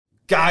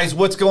Guys,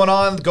 what's going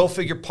on? Go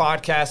Figure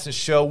Podcast and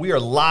Show. We are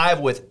live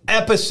with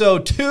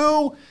episode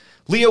 2.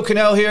 Leo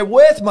Cannell here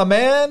with my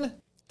man,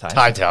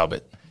 Ty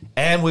Talbot.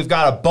 And we've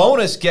got a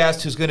bonus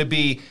guest who's going to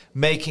be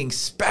making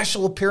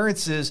special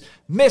appearances,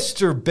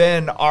 Mr.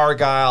 Ben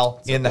Argyle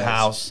in the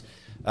house.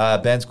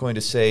 Ben's going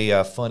to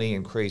say funny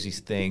and crazy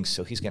things,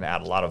 so he's going to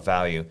add a lot of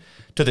value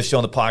to the show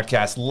and the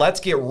podcast. Let's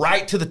get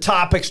right to the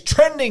topics,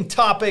 trending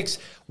topics.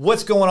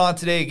 What's going on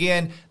today?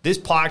 Again, this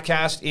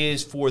podcast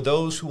is for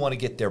those who want to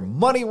get their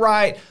money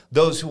right,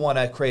 those who want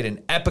to create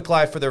an epic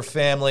life for their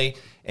family,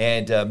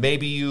 and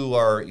maybe you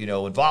are,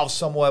 involved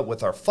somewhat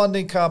with our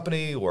funding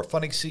company or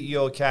Funding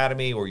CEO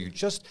Academy, or you're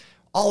just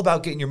all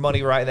about getting your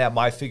money right in that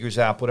My Figures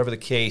app, whatever the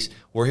case.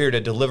 We're here to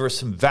deliver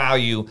some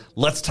value.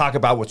 Let's talk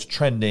about what's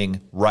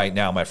trending right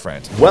now, my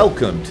friends.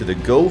 Welcome to the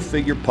Go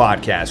Figure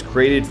Podcast,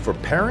 created for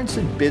parents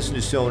and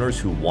business owners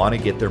who want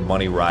to get their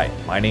money right.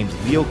 My name's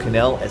Leo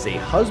Cannell. As a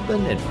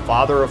husband and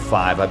father of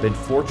 5, I've been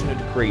fortunate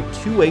to create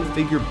 2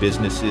 8-figure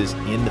businesses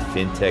in the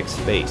fintech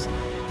space.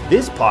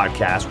 This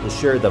podcast will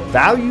share the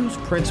values,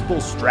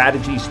 principles,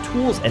 strategies,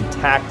 tools, and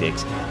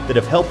tactics that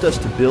have helped us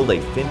to build a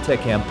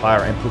fintech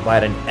empire and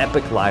provide an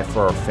epic life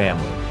for our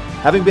family.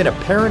 Having been a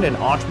parent and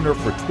entrepreneur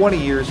for 20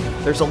 years,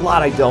 there's a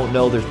lot I don't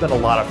know. There's been a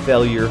lot of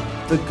failure.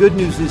 The good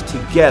news is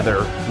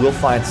together, we'll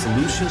find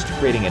solutions to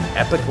creating an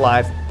epic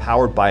life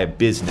powered by a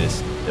business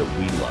that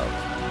we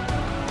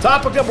love.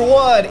 Topic number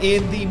 1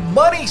 in the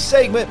money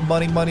segment,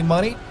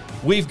 money.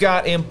 We've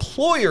got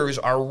employers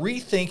are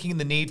rethinking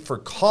the need for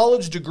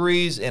college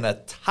degrees in a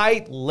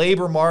tight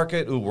labor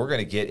market. Ooh, we're going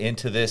to get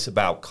into this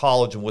about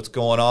college and what's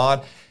going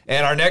on.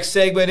 And our next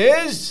segment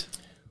is...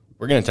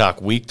 We're going to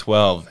talk Week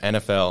 12,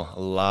 NFL. A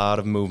lot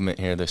of movement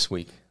here this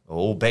week.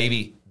 Oh,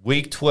 baby.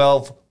 Week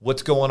 12,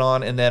 what's going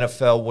on in the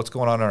NFL, what's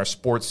going on in our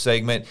sports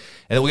segment.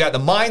 And then we got the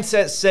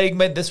mindset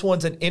segment. This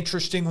one's an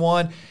interesting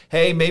one.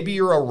 Hey, maybe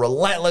you're a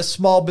relentless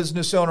small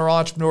business owner,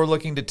 entrepreneur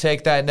looking to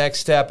take that next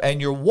step, and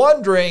you're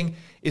wondering,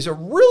 is it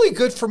really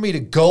good for me to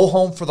go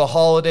home for the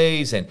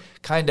holidays and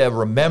kind of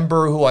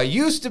remember who I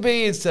used to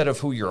be instead of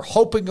who you're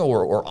hoping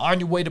or on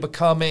your way to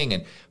becoming,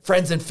 and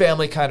friends and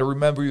family kind of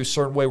remember you a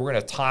certain way? We're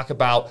going to talk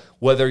about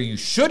whether you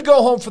should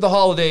go home for the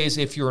holidays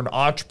if you're an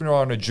entrepreneur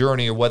on a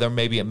journey, or whether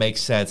maybe it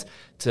makes sense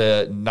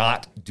to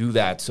not do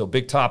that. So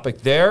big topic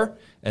there.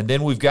 And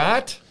then we're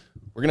going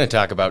to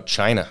talk about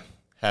China.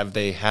 Have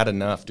they had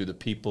enough? Do the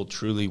people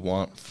truly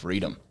want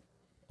freedom?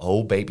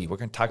 Oh, baby. We're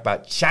going to talk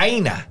about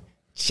China,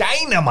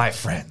 my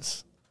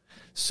friends.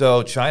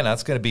 So China,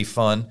 that's going to be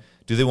fun.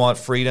 Do they want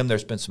freedom?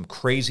 There's been some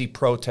crazy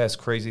protests,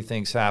 crazy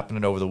things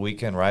happening over the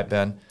weekend, right,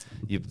 Ben?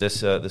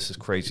 This is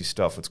crazy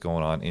stuff what's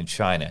going on in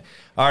China.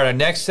 All right, our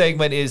next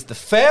segment is the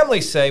family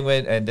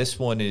segment, and this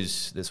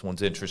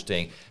one's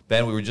interesting.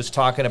 Ben, we were just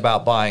talking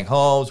about buying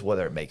homes,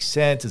 whether it makes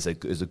sense, is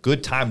a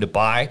good time to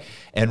buy.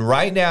 And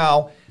right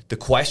now, the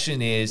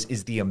question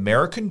is the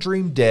American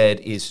dream dead?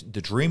 Is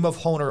the dream of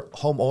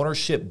home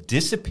ownership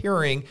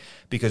disappearing?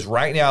 Because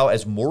right now,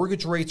 as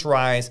mortgage rates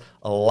rise,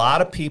 a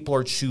lot of people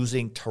are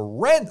choosing to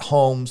rent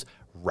homes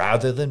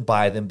rather than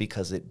buy them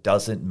because it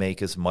doesn't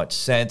make as much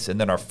sense. And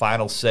then our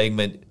final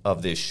segment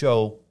of this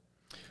show,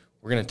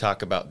 we're going to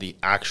talk about the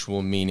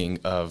actual meaning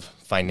of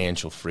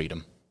financial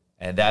freedom.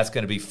 And that's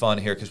going to be fun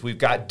here because we've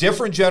got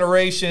different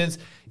generations.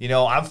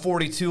 I'm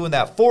 42 in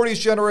that 40s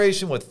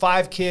generation with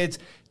 5 kids.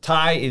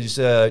 Ty is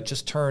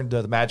just turned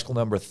the magical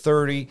number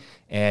 30,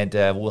 and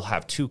we'll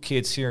have 2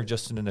 kids here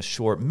just in a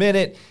short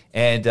minute.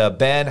 And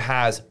Ben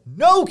has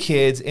no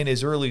kids in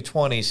his early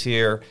 20s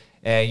here.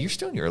 And you're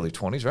still in your early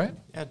 20s, right?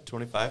 Yeah,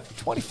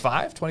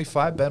 25.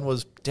 25. Ben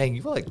was,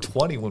 you were like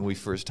 20 when we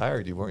first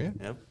hired you, weren't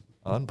you? Yep.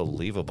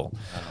 Unbelievable.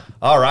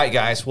 All right,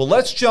 guys. Well,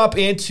 let's jump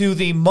into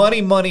the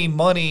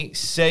money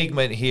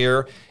segment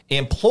here.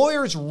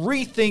 Employers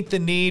rethink the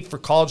need for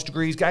college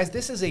degrees. Guys,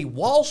 this is a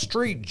Wall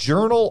Street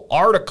Journal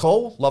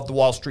article. Love the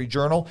Wall Street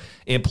Journal.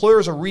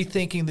 Employers are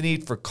rethinking the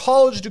need for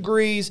college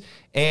degrees.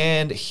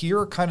 And here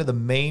are kind of the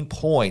main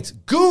points.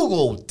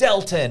 Google,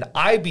 Delta, and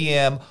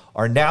IBM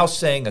are now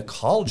saying a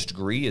college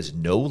degree is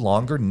no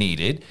longer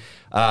needed.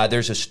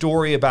 There's a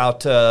story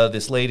about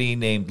this lady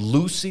named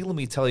Lucy. Let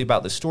me tell you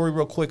about the story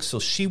real quick. So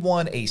she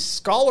won a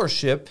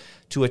scholarship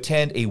to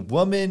attend a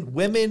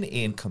Women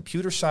in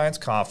Computer Science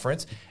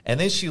conference, and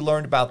then she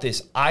learned about this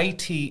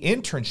IT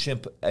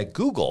internship at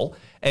Google,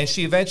 and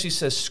she eventually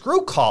says,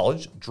 screw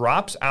college,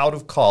 drops out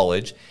of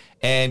college,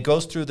 and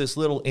goes through this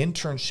little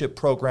internship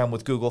program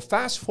with Google.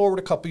 Fast forward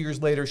a couple years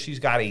later, she's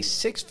got a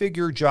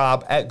 6-figure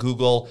job at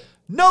Google,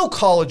 no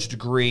college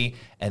degree,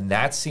 and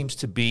that seems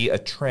to be a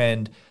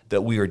trend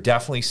that we are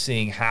definitely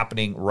seeing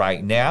happening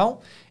right now.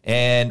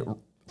 And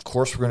of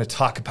course, we're going to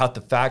talk about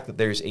the fact that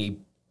there's a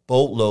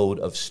boatload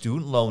of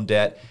student loan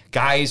debt.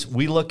 Guys,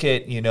 we look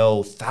at,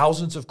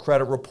 thousands of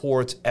credit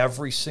reports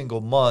every single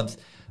month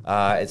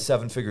at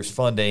 7 Figures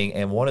Funding,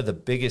 and one of the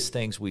biggest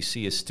things we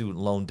see is student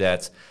loan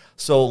debts.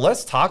 So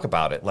let's talk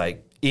about it.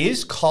 Like,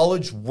 is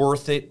college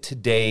worth it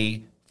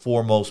today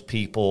for most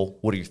people?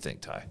 What do you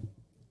think, Ty?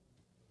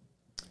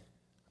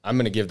 I'm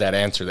going to give that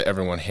answer that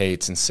everyone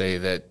hates and say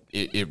that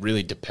it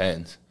really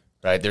depends.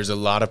 right? There's a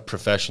lot of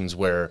professions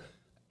where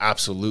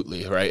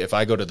absolutely, right? If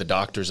I go to the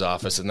doctor's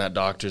office and that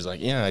doctor's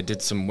like, yeah, I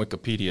did some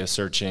Wikipedia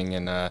searching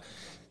and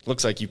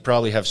looks like you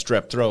probably have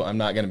strep throat, I'm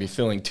not going to be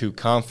feeling too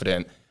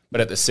confident. But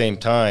at the same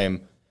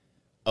time,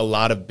 a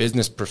lot of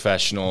business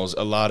professionals,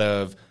 a lot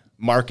of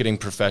marketing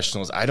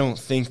professionals, I don't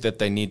think that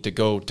they need to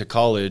go to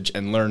college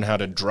and learn how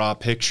to draw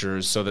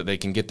pictures so that they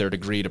can get their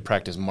degree to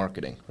practice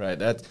marketing, right?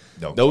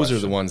 Those are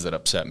the ones that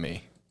upset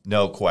me.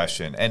 No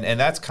question. And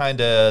that's kind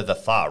of the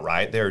thought,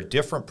 right? There are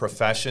different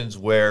professions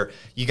where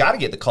you got to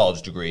get the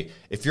college degree.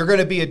 If you're going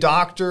to be a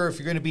doctor, if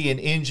you're going to be an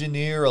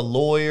engineer, a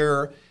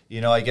lawyer,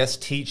 I guess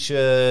teach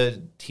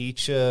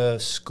a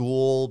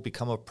school,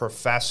 become a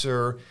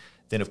professor,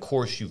 then of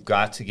course you've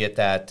got to get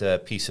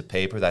that piece of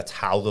paper. That's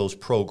how those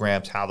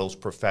programs, how those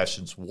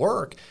professions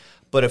work.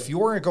 But if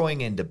you're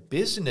going into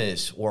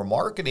business or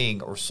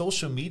marketing or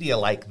social media,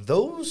 like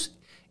those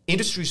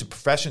industries and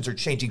professions are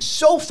changing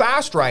so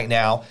fast right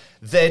now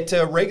that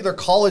regular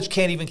college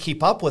can't even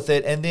keep up with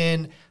it. And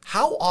then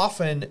how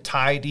often,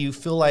 Ty, do you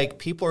feel like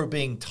people are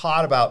being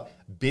taught about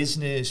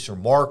business or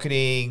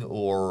marketing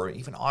or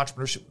even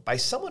entrepreneurship by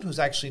someone who's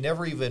actually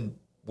never even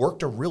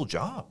worked a real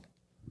job?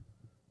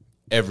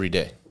 Every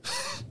day.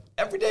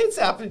 Every day it's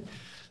happening.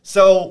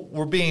 So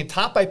we're being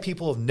taught by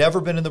people who've never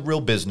been in the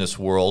real business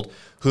world,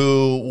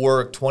 who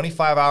work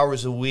 25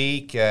 hours a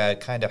week,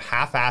 kind of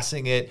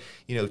half-assing it,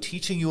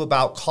 teaching you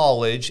about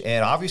college.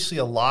 And obviously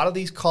a lot of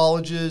these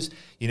colleges,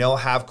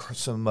 have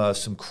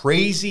some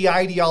crazy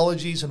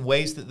ideologies and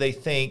ways that they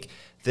think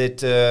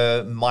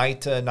that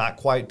might not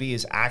quite be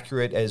as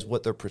accurate as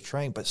what they're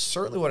portraying. But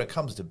certainly when it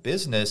comes to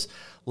business,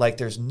 like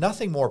there's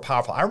nothing more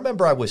powerful. I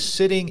remember I was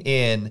sitting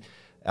in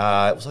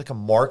it was like a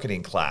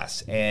marketing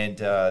class, and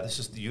this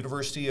is the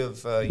University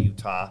of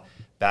Utah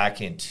back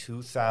in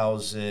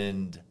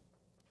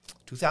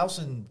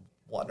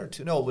 2001 or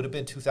 2. No, it would have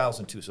been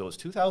 2002. So it was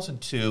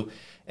 2002,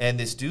 and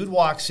this dude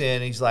walks in,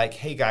 and he's like,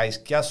 hey, guys,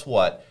 guess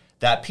what?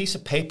 That piece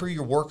of paper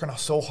you're working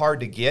so hard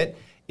to get,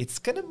 it's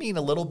going to mean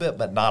a little bit,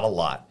 but not a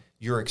lot.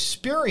 Your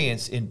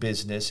experience in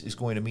business is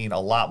going to mean a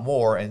lot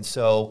more. And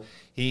so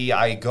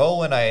I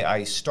go and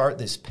I start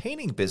this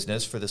painting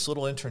business for this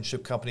little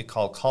internship company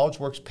called College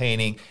Works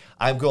Painting.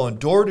 I'm going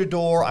door to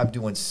door. I'm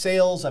doing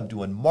sales. I'm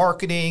doing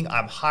marketing.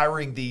 I'm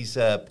hiring these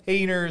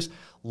painters.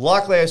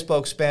 Luckily, I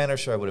spoke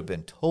Spanish, or I would have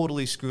been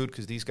totally screwed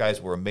because these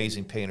guys were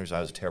amazing painters.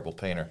 I was a terrible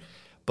painter.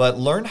 But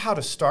learned how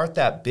to start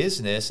that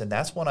business, and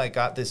that's when I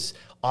got this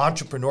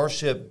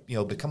entrepreneurship,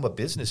 become a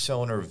business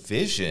owner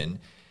vision.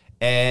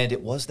 And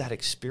it was that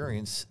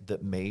experience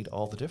that made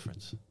all the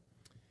difference.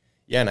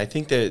 Yeah, and I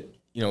think that,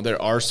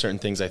 there are certain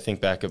things I think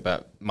back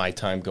about my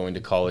time going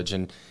to college.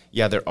 And,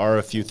 yeah, there are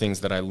a few things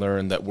that I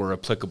learned that were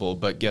applicable.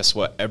 But guess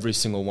what? Every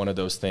single one of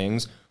those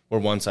things were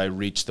once I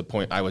reached the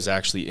point I was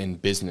actually in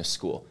business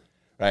school,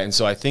 right? And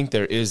so I think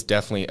there is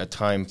definitely a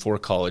time for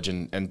college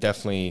and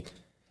definitely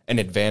an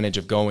advantage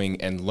of going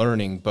and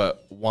learning.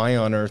 But why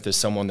on earth is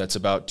someone that's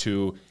about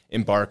to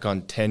embark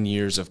on 10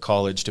 years of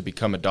college to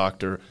become a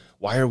doctor,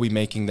 why are we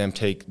making them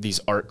take these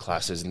art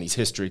classes and these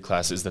history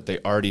classes that they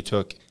already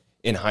took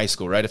in high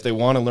school, right? If they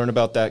want to learn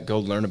about that, go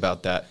learn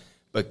about that.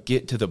 But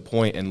get to the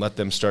point and let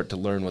them start to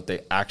learn what they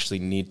actually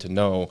need to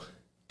know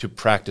to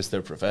practice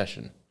their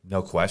profession.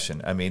 No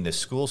question. I mean, the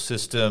school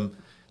system,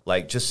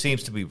 just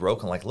seems to be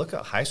broken. Look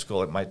at high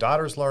school. My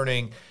daughter's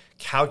learning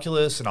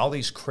calculus and all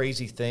these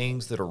crazy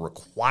things that are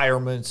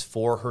requirements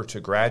for her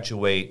to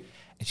graduate.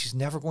 And she's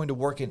never going to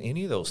work in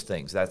any of those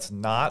things. That's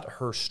not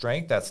her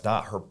strength. That's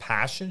not her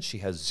passion. She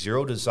has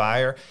zero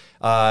desire.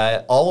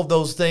 All of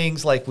those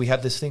things, we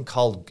have this thing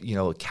called,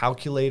 a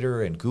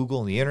calculator and Google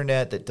and the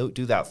internet that don't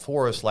do that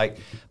for us.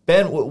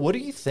 Ben, what do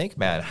you think,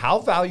 man? How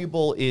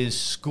valuable is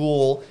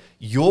school?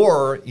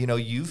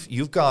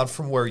 You've gone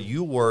from where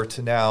you were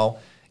to now,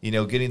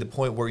 getting to the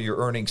point where you're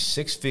earning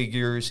six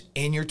figures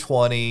in your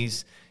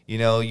 20s.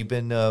 You've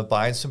been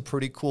buying some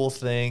pretty cool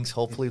things,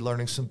 hopefully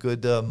learning some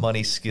good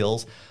money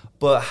skills.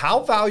 But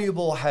how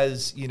valuable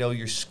has,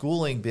 your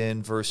schooling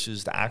been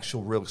versus the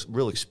actual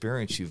real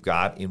experience you've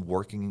got in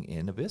working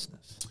in a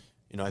business?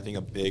 I think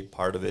a big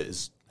part of it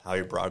is how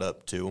you're brought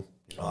up, too.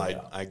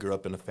 I grew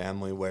up in a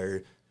family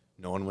where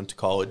no one went to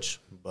college,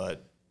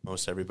 but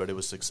most everybody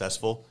was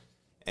successful.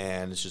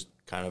 And it's just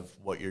kind of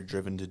what you're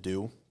driven to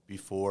do.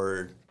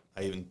 Before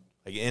I even,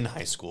 in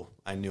high school,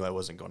 I knew I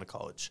wasn't going to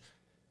college.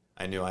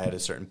 I knew I had a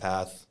certain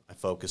path. I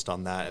focused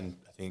on that, and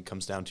I think it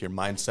comes down to your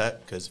mindset,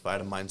 because if I had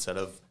a mindset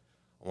of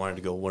I wanted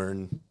to go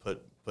learn,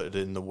 put it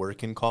in the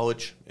work in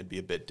college, it'd be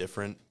a bit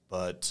different,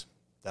 but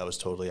that was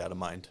totally out of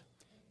mind.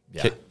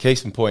 Yeah.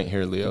 Case in point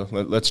here, Leo.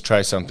 Let's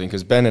try something,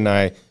 because Ben and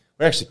I,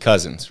 we're actually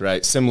cousins,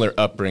 right? Similar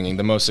upbringing.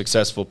 The most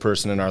successful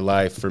person in our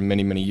life for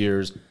many, many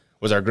years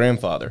was our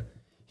grandfather.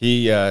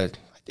 He, I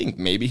think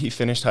maybe he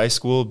finished high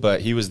school, but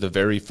he was the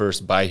very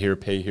first buy here,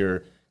 pay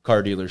here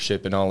car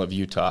dealership in all of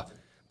Utah.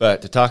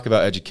 But to talk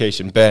about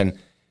education, Ben,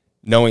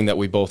 knowing that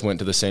we both went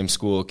to the same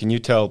school, can you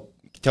tell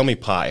me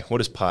pi? What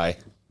is pi?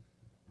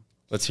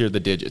 Let's hear the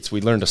digits. We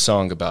learned a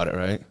song about it,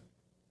 right?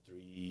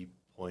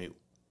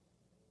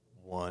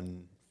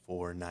 3.14.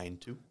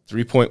 3.1492.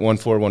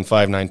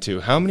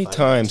 3.141592. How many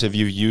times have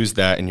you used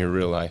that in your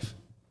real life?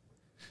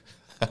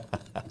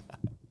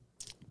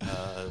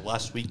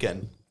 Last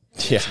weekend.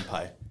 Yeah. Some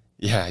pie.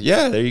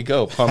 Yeah, there you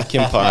go.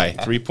 Pumpkin pie,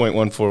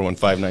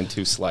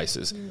 3.141592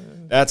 slices.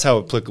 That's how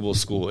applicable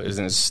school is,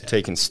 and it's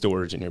taking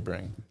storage in your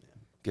brain.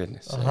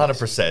 Goodness.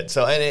 100%.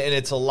 So, and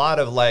it's a lot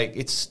of like,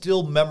 it's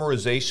still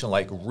memorization,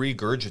 like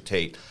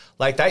regurgitate.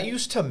 Like that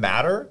used to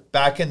matter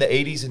back in the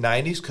 80s and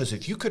 90s, because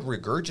if you could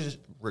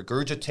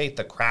regurgitate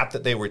the crap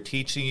that they were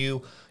teaching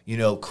you, you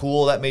know,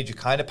 cool, that made you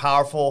kind of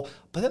powerful.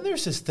 But then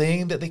there's this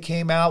thing that they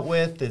came out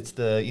with. It's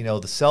the, you know,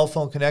 the cell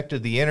phone connected to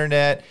the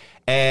internet.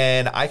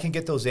 And I can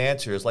get those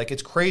answers. Like,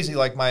 it's crazy.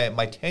 Like, my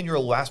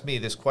 10-year-old will ask me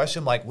this question.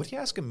 I'm like, what are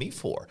you asking me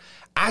for?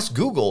 Ask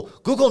Google.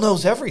 Google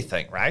knows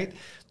everything, right?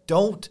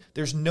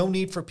 There's no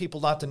need for people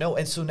not to know.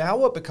 And so now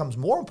what becomes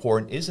more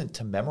important isn't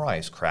to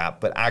memorize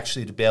crap, but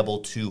actually to be able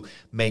to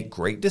make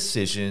great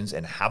decisions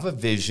and have a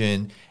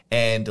vision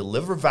and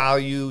deliver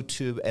value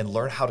to and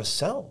learn how to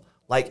sell.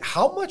 Like,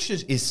 how much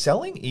is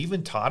selling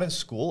even taught in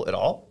school at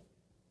all?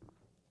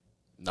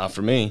 Not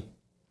for me.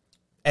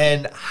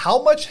 And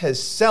how much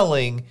has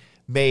selling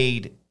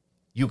made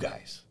you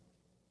guys?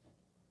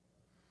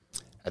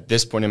 At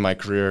this point in my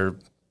career,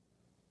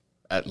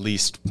 at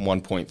least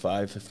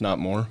 1.5, if not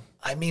more.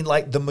 I mean,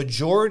 like the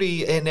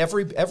majority, and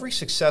every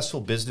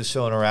successful business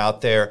owner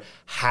out there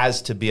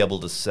has to be able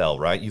to sell,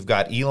 right? You've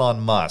got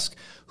Elon Musk,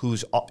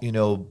 who's, you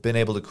know, been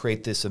able to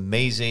create this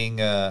amazing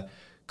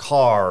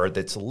car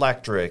that's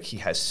electric. He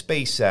has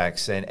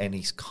SpaceX, and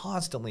he's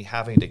constantly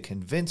having to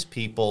convince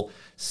people.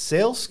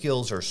 Sales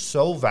skills are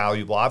so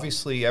valuable.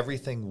 Obviously,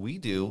 everything we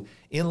do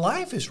in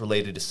life is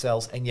related to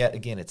sales, and yet,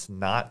 again, it's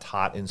not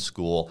taught in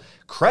school.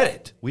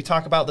 Credit, we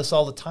talk about this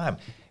all the time.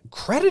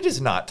 Credit is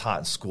not taught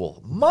in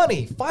school.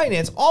 Money,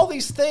 finance, all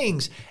these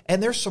things.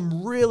 And there's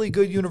some really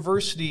good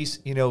universities,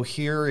 you know,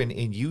 here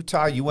in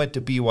Utah. You went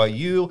to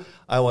BYU.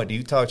 I went to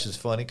Utah, which is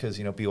funny because,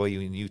 you know,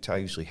 BYU and Utah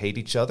usually hate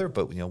each other,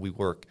 but, you know, we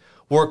work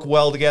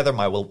well together.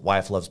 My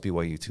wife loves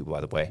BYU too, by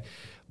the way.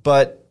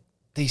 But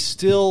they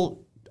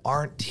still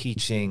aren't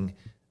teaching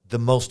the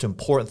most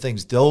important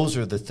things. Those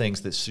are the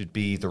things that should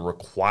be the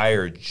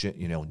required,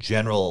 you know,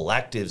 general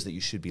electives that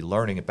you should be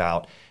learning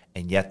about,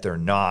 and yet they're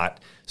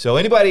not. So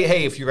anybody,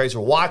 hey, if you guys are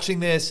watching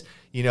this,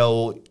 you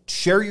know,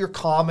 share your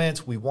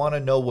comments. We want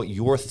to know what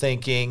you're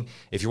thinking.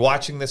 If you're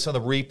watching this on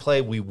the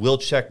replay, we will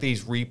check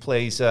these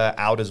replays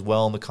out as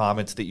well in the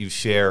comments that you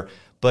share.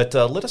 But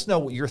let us know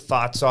what your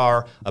thoughts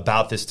are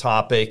about this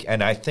topic.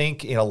 And I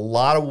think in a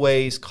lot of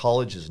ways,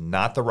 college is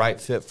not the right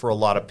fit for a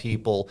lot of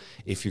people.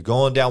 If you're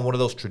going down one of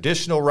those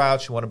traditional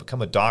routes, you want to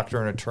become a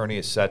doctor, an attorney,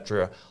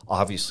 etc.,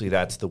 obviously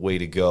that's the way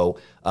to go.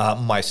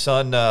 My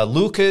son,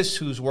 Lucas,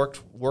 who's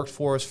worked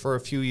for us for a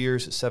few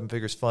years at Seven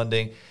Figures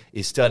Funding,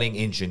 is studying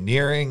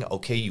engineering.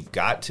 Okay, you've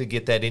got to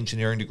get that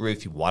engineering degree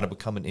if you want to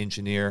become an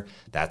engineer.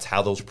 That's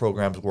how those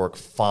programs work.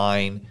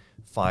 Fine,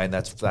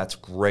 that's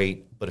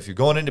great. But if you're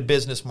going into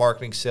business,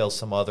 marketing, sales,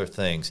 some other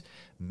things,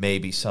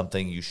 maybe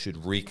something you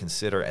should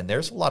reconsider. And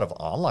there's a lot of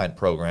online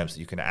programs that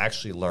you can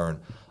actually learn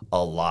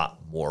a lot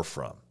more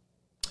from.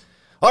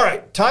 All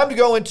right, time to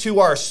go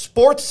into our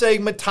sports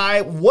segment.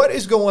 Ty, what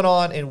is going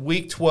on in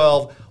Week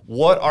 12?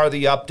 What are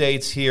the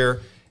updates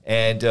here?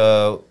 And,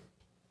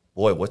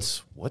 boy,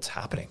 what's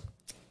happening?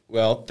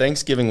 Well,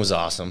 Thanksgiving was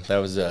awesome. That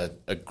was a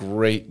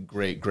great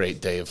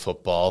day of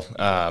football.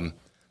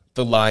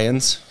 The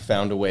Lions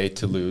found a way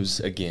to lose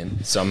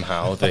again.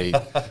 Somehow they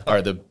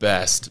are the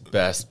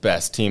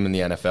best team in the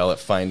NFL at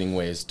finding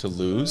ways to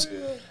lose.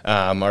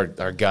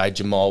 Our guy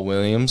Jamal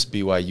Williams,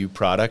 BYU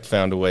product,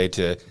 found a way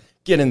to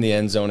get in the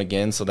end zone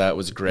again, so that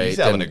was great. He's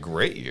having a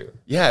great year.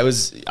 Yeah, it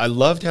was. I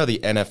loved how the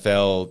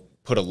NFL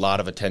put a lot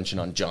of attention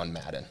on John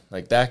Madden.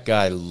 Like, that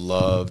guy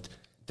loved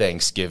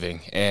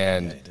Thanksgiving,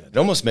 and it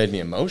almost made me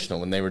emotional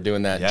when they were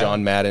doing that. Yeah.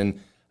 John Madden.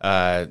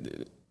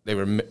 They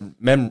were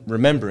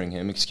remembering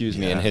him,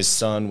 and his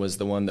son was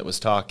the one that was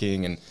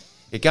talking, and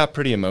it got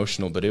pretty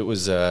emotional, but it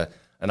was an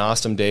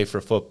awesome day for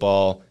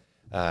football.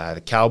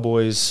 The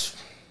Cowboys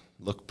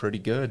look pretty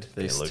good.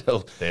 They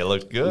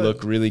look good.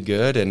 Look really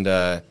good, and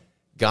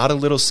got a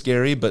little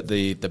scary, but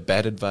the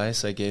bet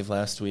advice I gave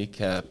last week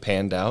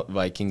panned out.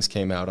 Vikings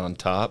came out on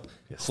top.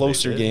 Yes,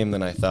 closer game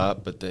than I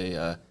thought, but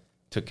they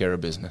took care of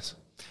business.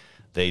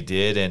 They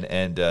did,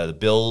 and the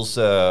Bills.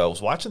 I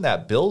was watching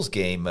that Bills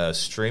game,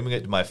 streaming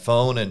it to my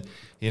phone, and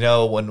you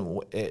know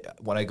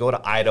when I go to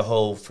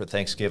Idaho for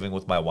Thanksgiving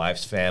with my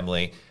wife's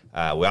family, they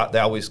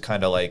always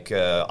kind of like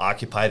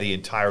occupy the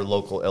entire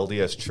local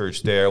LDS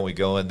church there. And we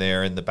go in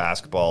there in the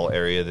basketball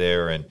area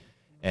there,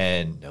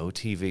 and no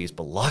TVs,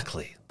 but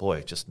luckily,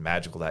 boy, just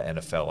magical, that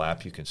NFL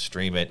app, you can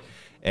stream it,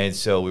 and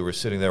so we were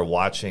sitting there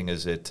watching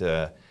as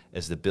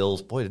the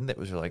Bills, boy, it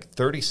was like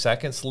 30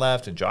 seconds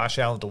left, and Josh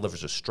Allen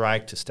delivers a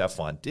strike to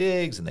Stephon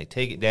Diggs, and they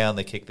take it down.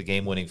 They kick the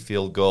game-winning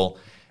field goal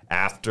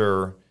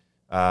after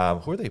who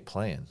are they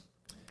playing?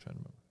 I'm trying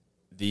to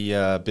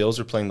remember. The Bills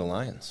are playing the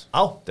Lions.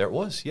 Oh, there it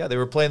was. Yeah, they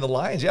were playing the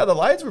Lions. Yeah, the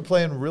Lions were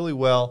playing really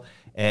well,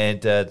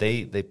 and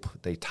they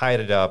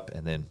tied it up,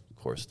 and then, of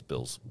course, the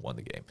Bills won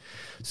the game.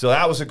 So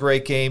that was a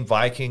great game.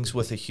 Vikings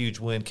with a huge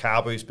win.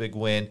 Cowboys, big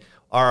win.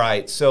 All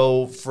right,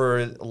 so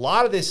for a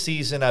lot of this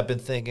season, I've been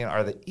thinking,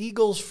 are the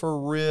Eagles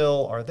for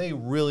real? Are they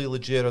really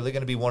legit? Are they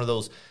going to be one of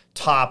those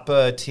top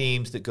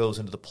teams that goes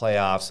into the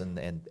playoffs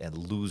and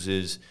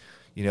loses?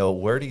 You know,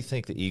 where do you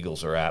think the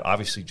Eagles are at?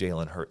 Obviously,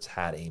 Jalen Hurts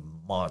had a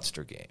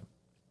monster game.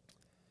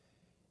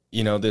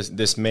 You know,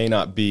 this may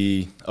not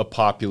be a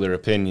popular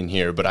opinion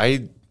here, but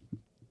I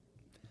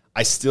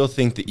still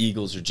think the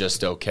Eagles are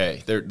just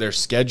okay. Their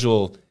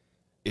schedule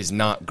is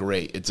not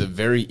great. It's a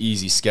very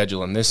easy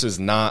schedule, and this is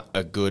not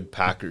a good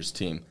Packers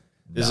team.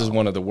 This is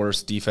one of the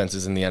worst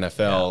defenses in the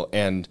NFL,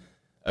 and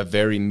a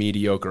very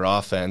mediocre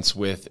offense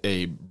with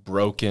a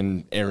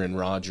broken Aaron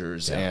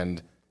Rodgers,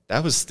 and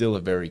that was still a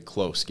very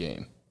close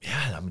game.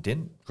 Yeah, I mean,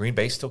 didn't Green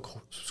Bay still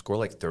score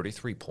like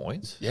 33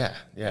 points? Yeah,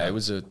 it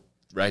was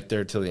right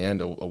there till the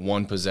end, a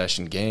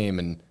one-possession game,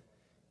 and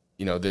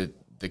you know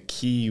the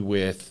key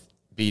with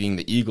beating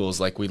the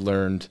Eagles, like we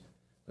learned,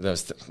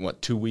 that was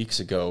 2 weeks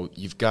ago,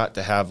 you've got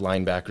to have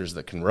linebackers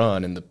that can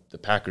run, and the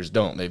Packers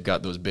don't. They've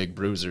got those big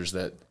bruisers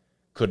that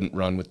couldn't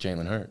run with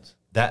Jalen Hurts.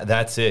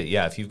 That's it.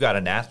 Yeah, if you've got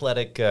an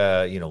athletic,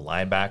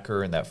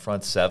 linebacker in that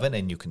front seven,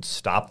 and you can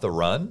stop the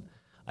run,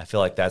 I feel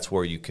like that's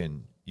where you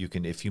can.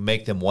 If you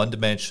make them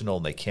one-dimensional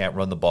and they can't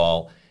run the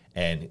ball,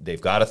 and they've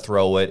got to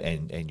throw it,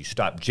 and you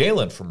stop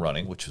Jalen from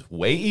running, which is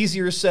way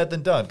easier said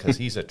than done because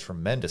he's a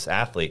tremendous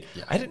athlete.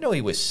 Yeah. I didn't know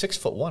he was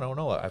 6'1". I don't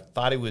know. I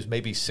thought he was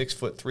maybe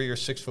 6'3" or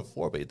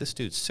 6'4", but this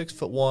dude's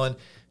 6'1",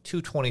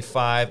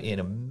 225, in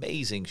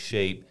amazing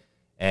shape,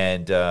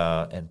 and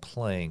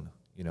playing,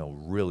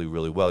 really,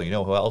 really well. You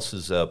know who else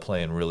is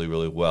playing really,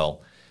 really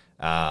well?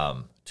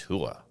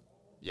 Tua.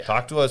 Yeah.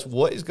 Talk to us.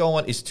 What is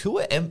going? Is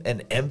Tua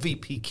an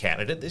MVP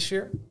candidate this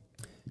year?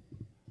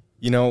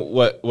 You know,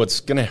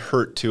 what's going to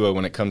hurt Tua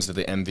when it comes to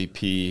the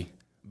MVP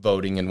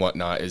voting and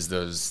whatnot is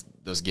those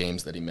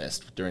games that he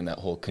missed during that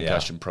whole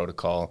concussion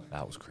protocol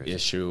that was crazy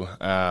issue.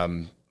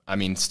 I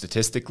mean,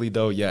 statistically,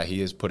 though,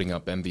 he is putting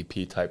up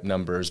MVP-type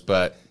numbers,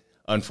 but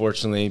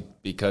unfortunately,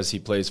 because he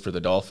plays for the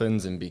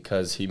Dolphins and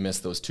because he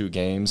missed those 2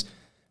 games,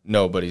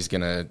 nobody's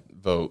going to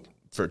vote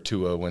for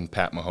Tua when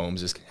Pat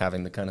Mahomes is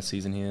having the kind of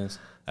season he is.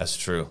 That's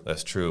true.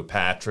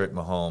 Patrick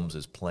Mahomes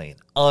is playing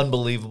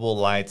unbelievable,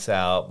 lights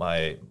out.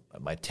 My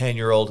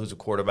 10-year-old who's a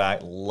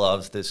quarterback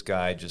loves this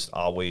guy, just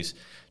always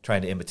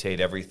trying to imitate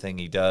everything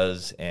he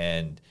does,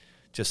 and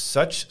just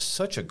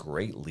such a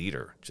great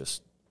leader.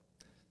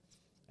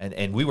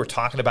 And we were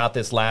talking about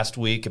this last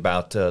week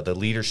about the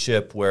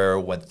leadership where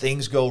when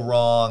things go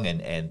wrong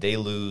and they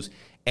lose,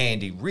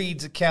 Andy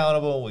Reid's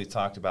accountable. We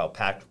talked about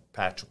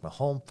Patrick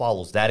Mahomes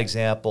follows that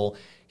example.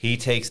 He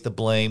takes the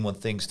blame when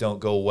things don't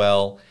go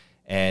well.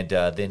 And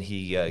then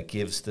he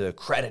gives the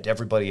credit to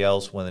everybody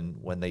else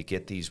when they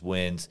get these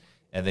wins.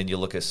 And then you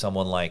look at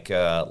someone like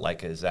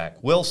a Zach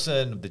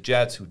Wilson of the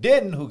Jets who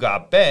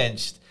got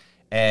benched.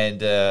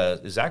 And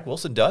is Zach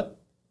Wilson done?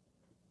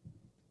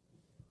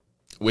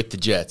 With the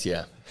Jets,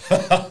 yeah.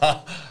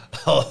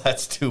 Oh,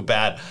 that's too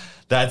bad.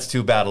 That's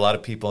too bad. A lot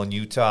of people in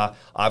Utah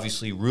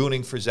obviously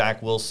rooting for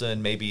Zach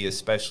Wilson, maybe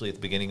especially at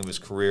the beginning of his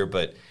career,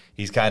 but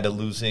he's kind of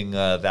losing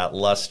that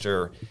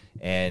luster,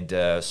 and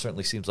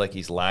certainly seems like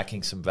he's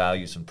lacking some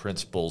values and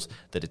principles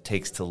that it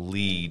takes to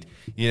lead.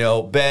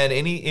 Ben,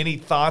 any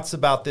thoughts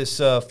about this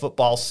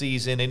football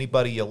season?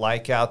 Anybody you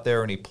like out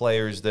there? Any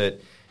players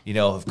that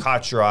have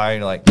caught your eye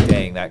and you're like,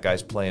 dang, that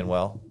guy's playing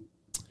well?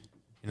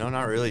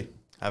 Not really.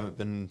 Haven't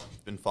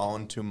been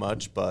following too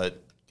much,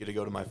 but get to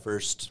go to my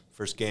first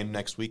game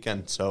next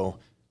weekend, so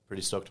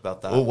pretty stoked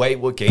about that. Oh, wait,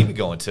 what game are you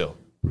going to?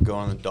 We're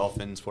going to the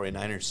Dolphins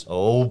 49ers.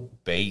 Oh,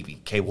 baby.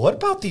 Okay, what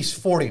about these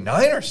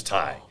 49ers,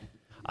 Ty?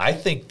 I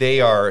think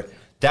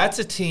that's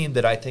a team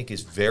that I think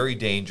is very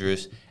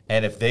dangerous,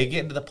 and if they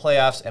get into the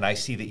playoffs and I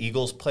see the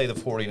Eagles play the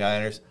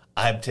 49ers,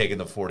 I'm taking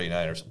the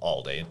 49ers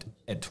all day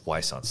and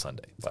twice on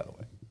Sunday, by the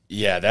way.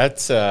 Yeah,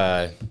 that's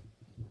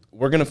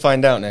we're going to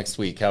find out next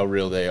week how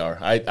real they are.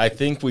 I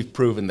think we've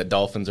proven the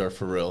Dolphins are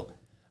for real.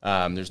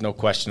 There's no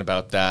question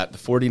about that. The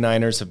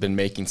 49ers have been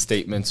making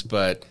statements,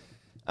 but,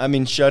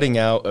 shutting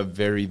out a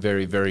very,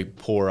 very, very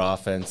poor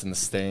offense in the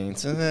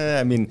Saints.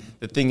 The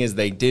thing is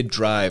they did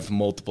drive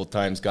multiple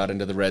times, got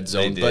into the red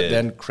zone, but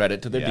then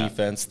credit to their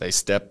defense. They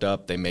stepped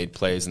up, they made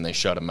plays, and they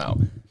shut them out.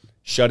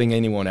 Shutting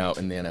anyone out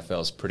in the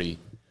NFL is pretty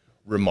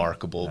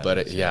remarkable,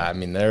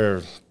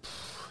 they're...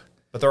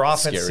 But their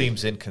offense scary.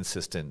 Seems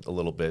inconsistent a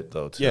little bit,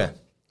 though, too. Yeah,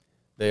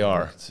 they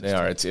are.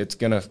 It's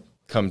going to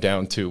come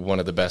down to one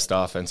of the best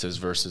offenses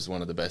versus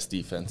one of the best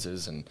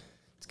defenses, and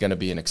it's going to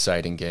be an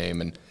exciting game.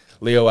 And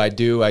Leo,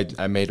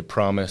 I made a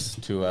promise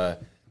to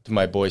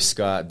my boy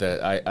Scott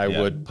that I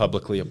would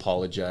publicly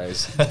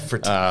apologize.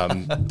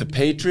 The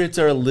Patriots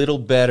are a little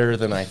better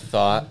than I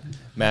thought.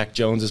 Mac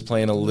Jones is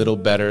playing a little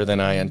better than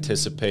I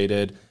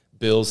anticipated.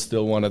 Bill's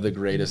still one of the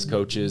greatest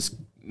coaches,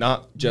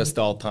 not just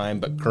all time,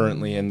 but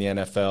currently in the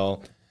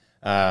NFL.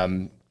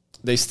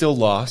 They still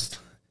lost,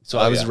 so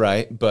I was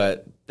right,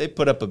 but they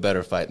put up a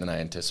better fight than I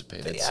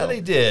anticipated. Yeah,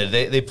 they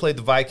did. They played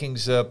the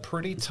Vikings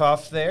pretty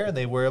tough there, and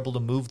they were able to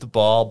move the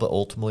ball, but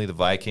ultimately the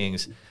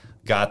Vikings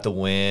got the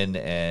win,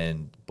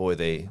 and boy,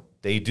 they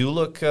do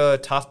look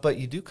tough, but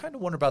you do kind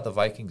of wonder about the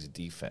Vikings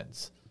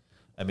defense.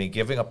 I mean,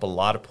 giving up a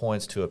lot of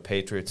points to a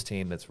Patriots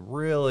team that's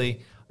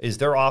really – is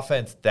their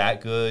offense that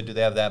good? Do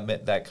they have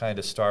that kind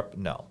of start?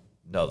 No,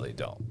 they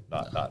don't.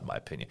 Not in my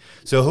opinion.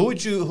 So who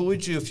would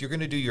you if you're going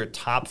to do your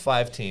top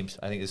 5 teams?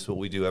 I think this is what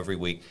we do every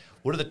week.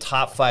 What are the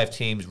top 5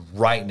 teams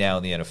right now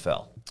in the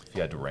NFL? If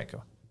you had to rank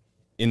them,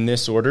 in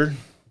this order,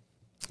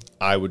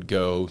 I would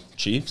go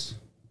Chiefs.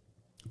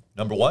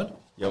 Number 1.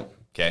 Yep.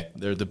 Okay,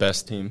 they're the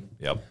best team.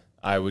 Yep.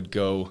 I would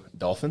go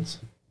Dolphins.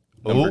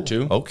 Number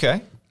 2.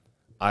 Okay.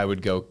 I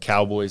would go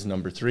Cowboys.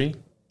 Number 3.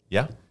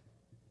 Yeah.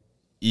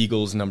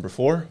 Eagles. Number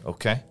 4.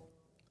 Okay.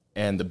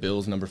 And the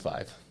Bills. Number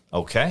 5.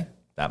 Okay.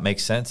 That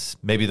makes sense.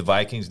 Maybe the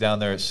Vikings down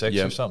there at 6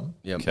 or something.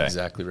 Yep. Okay.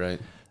 Exactly right.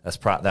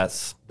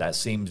 That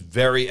seems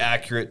very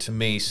accurate to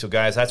me. So,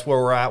 guys, that's where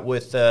we're at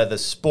with the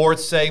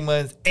sports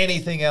segment.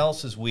 Anything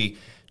else as we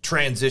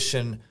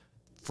transition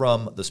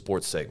from the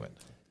sports segment?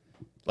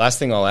 Last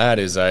thing I'll add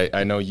is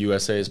I know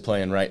USA is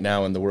playing right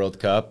now in the World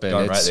Cup,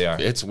 and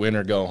it's win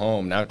or go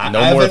home. Now, I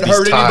more haven't of these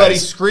heard ties. anybody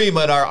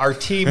screaming. Our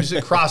team's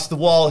across the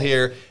wall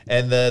here,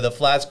 and the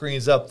flat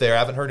screen's up there. I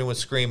haven't heard anyone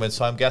screaming,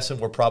 so I'm guessing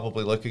we're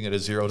probably looking at a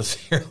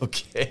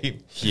 0-0 game.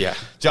 Yeah.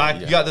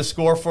 John, you got the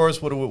score for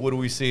us? What are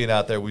we seeing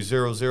out there? We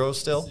 0-0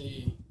 still?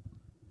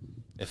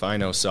 If I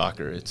know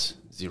soccer, it's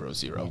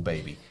 0-0. Oh,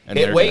 baby. And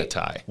they're going to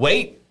tie.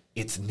 Wait,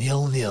 it's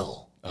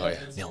 0-0. Oh, yeah.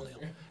 0-0.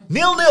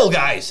 0-0,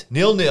 guys.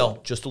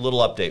 0-0. Just a little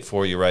update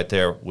for you right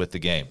there with the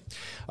game.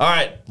 All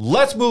right,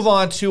 let's move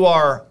on to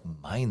our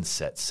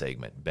mindset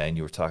segment. Ben,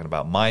 you were talking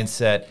about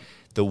mindset.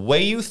 The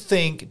way you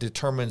think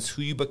determines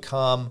who you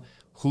become,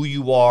 who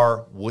you are,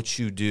 what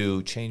you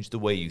do. Change the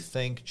way you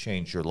think,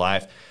 change your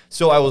life.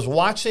 So I was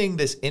watching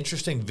this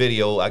interesting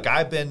video. A guy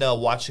I've been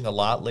watching a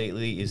lot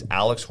lately is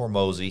Alex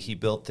Hormozi. He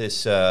built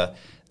this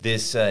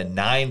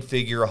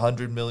 9-figure,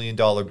 $100 million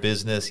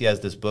business. He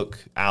has this book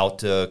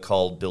out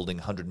called Building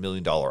 $100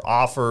 Million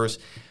Offers.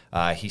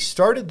 He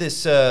started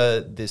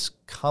this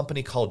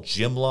company called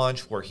Gym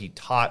Launch, where he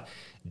taught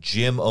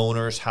gym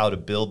owners how to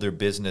build their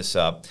business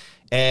up.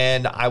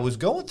 And I was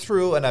going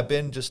through, and I've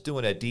been just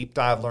doing a deep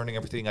dive, learning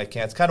everything I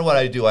can. It's kind of what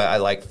I do. I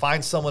like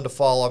find someone to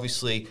follow,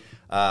 obviously.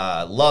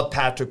 Love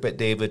Patrick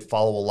Bet-David,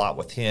 follow a lot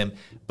with him.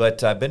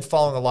 But I've been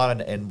following a lot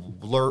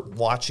and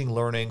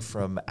learning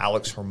from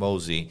Alex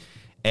Hormozi.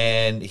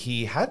 And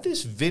he had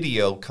this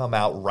video come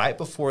out right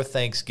before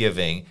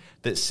Thanksgiving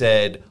that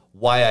said,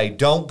 why I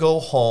don't go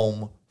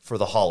home for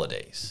the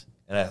holidays.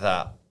 And I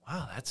thought,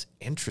 wow, that's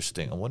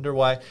interesting. I wonder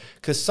why.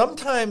 Because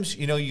sometimes,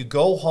 you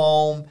go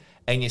home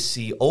and you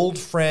see old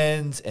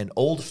friends and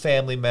old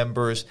family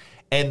members,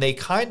 and they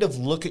kind of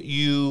look at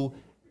you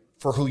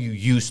for who you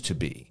used to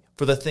be,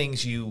 for the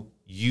things you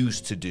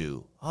used to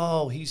do.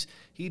 Oh, he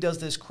does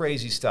this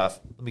crazy stuff.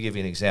 Let me give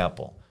you an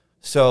example.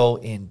 So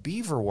in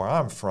Beaver, where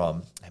I'm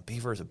from, and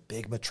Beaver is a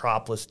big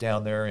metropolis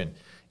down there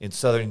in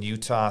southern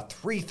Utah,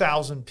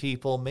 3,000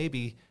 people,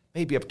 maybe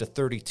up to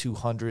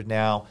 3,200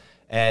 now,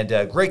 and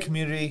great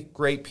community,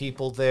 great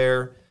people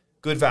there,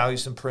 good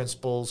values and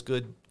principles,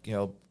 good,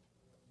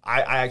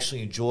 I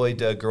actually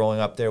enjoyed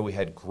growing up there. We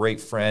had great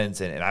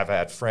friends, and I've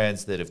had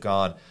friends that have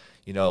gone,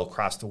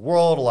 across the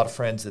world, a lot of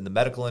friends in the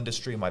medical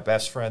industry. My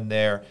best friend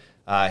there,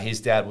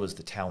 his dad was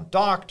the town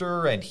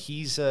doctor, and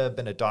he's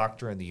been a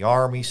doctor in the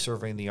Army,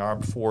 serving in the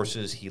armed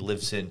forces. He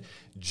lives in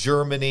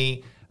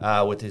Germany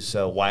with his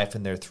wife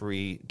and their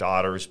 3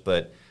 daughters,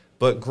 but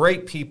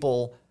great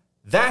people.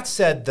 That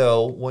said,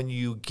 though, when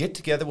you get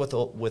together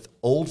with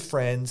old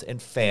friends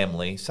and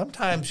family,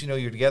 sometimes,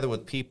 you're together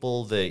with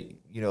people that,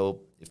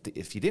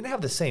 if you didn't have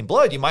the same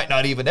blood, you might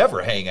not even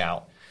ever hang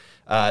out.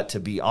 To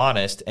be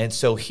honest. And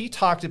so he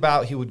talked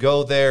about he would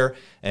go there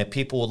and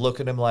people would look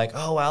at him like,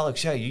 oh,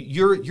 Alex, yeah,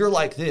 you're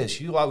like this.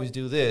 You always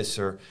do this.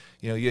 Or,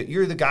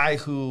 you're the guy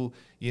who,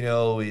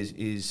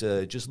 is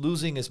just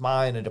losing his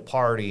mind at a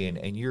party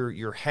and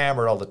you're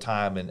hammered all the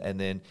time.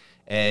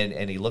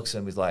 And he looks at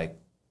him, he's like,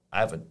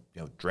 I haven't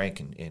drank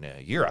in a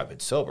year. I've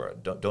been sober.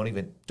 Don't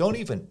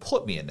even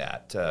put me in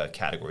that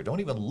category. Don't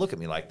even look at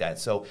me like that.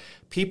 So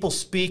people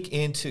speak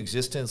into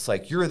existence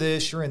like you're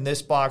this, you're in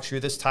this box, you're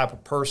this type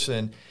of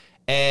person.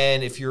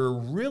 And if you're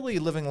really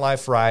living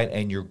life right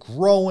and you're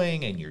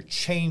growing and you're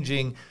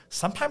changing,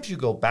 sometimes you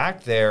go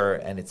back there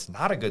and it's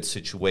not a good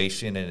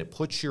situation and it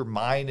puts your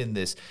mind in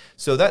this.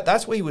 So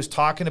that's what he was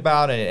talking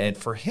about. And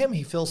for him,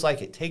 he feels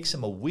like it takes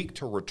him a week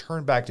to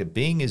return back to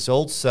being his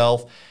old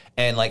self.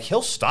 And like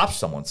he'll stop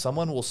someone.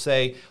 Someone will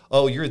say,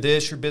 oh, you're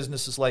this, your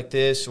business is like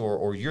this,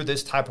 or you're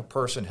this type of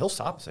person. He'll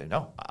stop and say,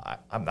 no,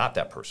 I'm not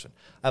that person.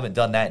 I haven't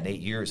done that in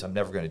 8 years. I'm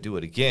never going to do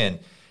it again.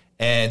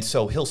 And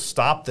so he'll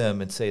stop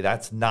them and say,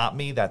 that's not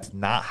me. That's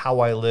not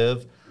how I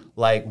live.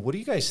 Like, what do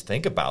you guys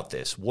think about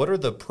this? What are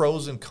the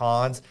pros and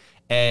cons?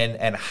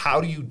 And how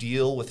do you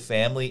deal with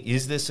family?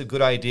 Is this a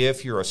good idea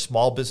if you're a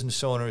small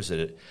business owner? Is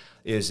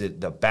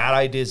it the bad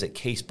idea? Is it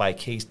case by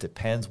case?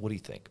 Depends. What do you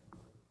think?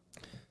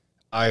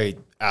 I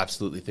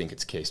absolutely think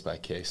it's case by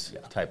case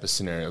type of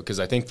scenario, because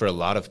I think for a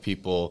lot of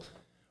people,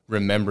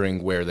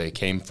 remembering where they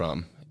came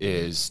from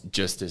is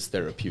just as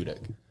therapeutic.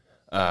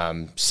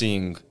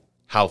 Seeing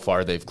how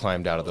far they've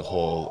climbed out of the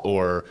hole,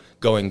 or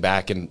going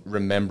back and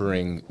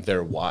remembering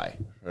their why,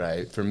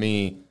 right? For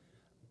me,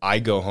 I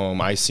go home,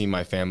 I see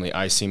my family,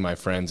 I see my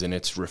friends, and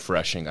it's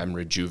refreshing. I'm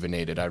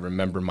rejuvenated. I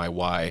remember my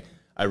why.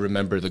 I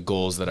remember the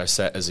goals that I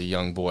set as a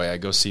young boy. I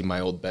go see my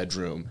old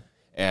bedroom,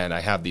 and I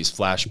have these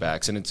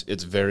flashbacks, and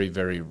it's very,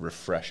 very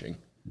refreshing.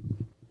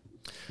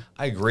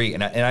 I agree,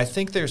 and I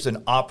think there's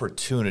an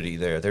opportunity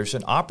there. There's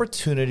an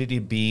opportunity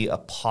to be a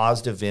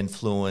positive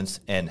influence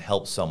and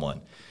help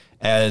someone.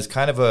 As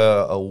kind of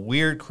a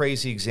weird,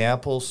 crazy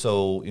example,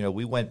 so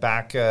we went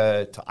back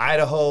to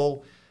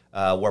Idaho,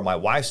 where my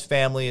wife's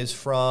family is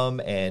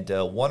from, and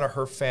one of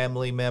her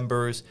family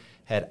members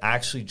had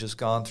actually just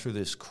gone through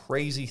this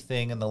crazy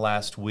thing in the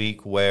last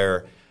week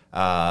where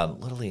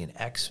literally an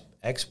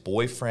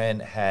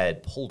ex-boyfriend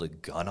had pulled a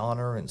gun on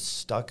her and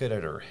stuck it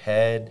at her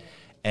head,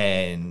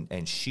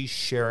 and she's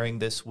sharing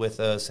this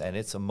with us, and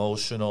it's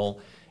emotional.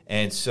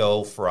 And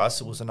so for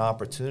us, it was an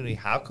opportunity.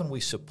 How can we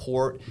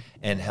support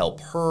and help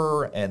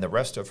her and the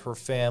rest of her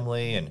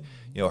family? And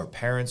her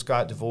parents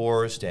got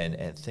divorced,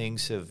 and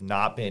things have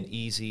not been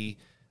easy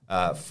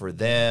for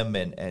them.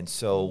 And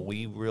so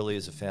we really,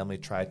 as a family,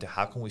 tried to,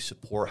 how can we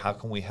support? How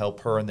can we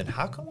help her? And then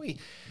how can we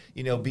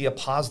be a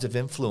positive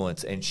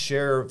influence and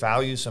share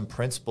values and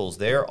principles?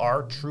 There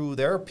are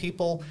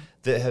people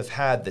that have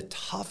had the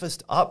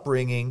toughest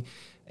upbringing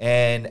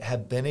and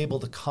have been able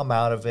to come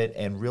out of it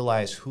and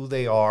realize who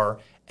they are,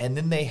 and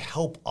then they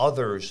help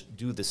others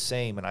do the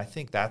same. And I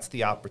think that's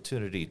the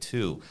opportunity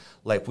too.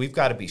 Like, we've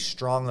got to be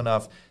strong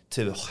enough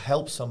to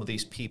help some of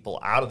these people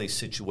out of these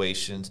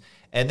situations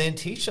and then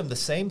teach them the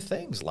same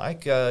things.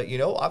 Like,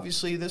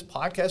 obviously this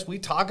podcast, we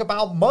talk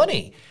about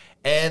money.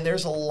 And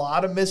there's a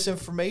lot of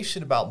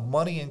misinformation about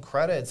money and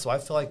credit. And so I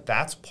feel like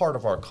that's part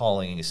of our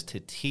calling, is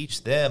to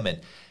teach them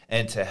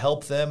and to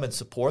help them and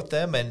support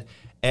them. And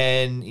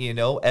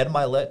Ed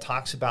Milet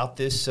talks about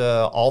this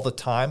all the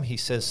time. He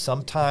says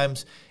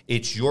sometimes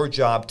it's your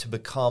job to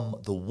become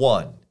the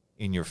one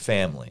in your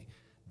family,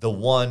 the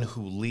one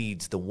who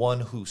leads, the one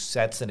who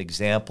sets an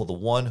example, the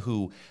one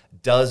who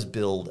does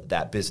build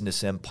that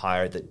business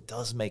empire, that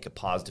does make a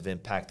positive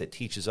impact, that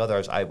teaches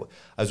others. I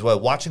was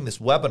watching this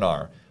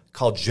webinar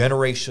called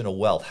Generational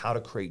Wealth, how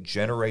to create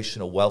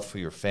generational wealth for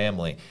your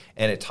family.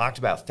 And it talked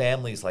about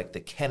families like the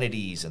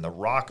Kennedys and the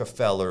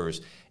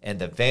Rockefellers and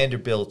the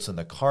Vanderbilts and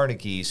the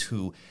Carnegies,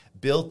 who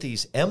built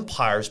these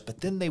empires,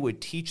 but then they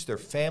would teach their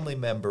family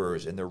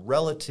members and their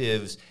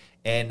relatives,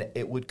 and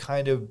it would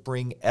kind of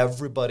bring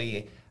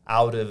everybody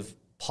out of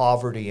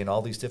poverty and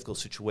all these difficult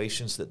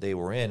situations that they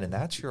were in. And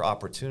that's your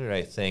opportunity,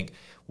 I think,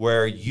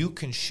 where you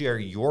can share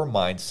your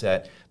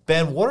mindset.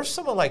 Ben, what are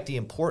some of the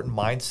important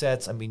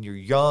mindsets? I mean, you're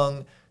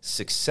young,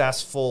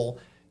 successful,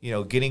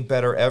 getting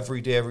better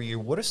every day, every year.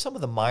 What are some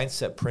of the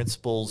mindset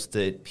principles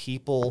that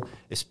people,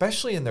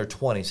 especially in their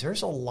 20s,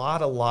 there's a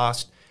lot of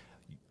lost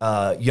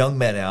young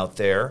men out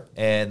there,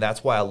 and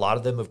that's why a lot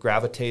of them have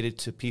gravitated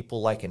to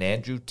people like an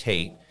Andrew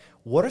Tate.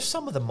 What are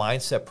some of the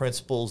mindset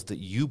principles that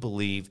you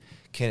believe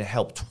can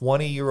help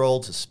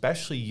 20-year-olds,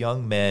 especially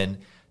young men,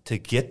 to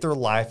get their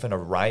life in a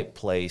right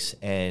place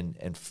and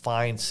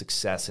find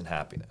success and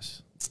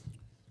happiness?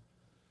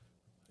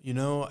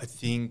 I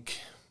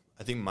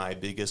think my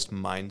biggest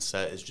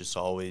mindset is just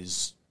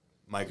always,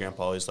 my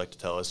grandpa always liked to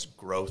tell us,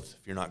 growth.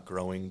 If you're not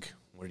growing,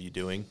 what are you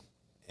doing?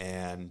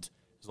 And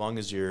as long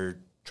as you're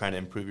trying to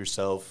improve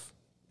yourself,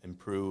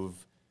 improve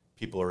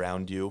people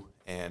around you,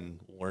 and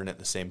learn at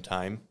the same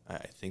time, I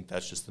think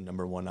that's just the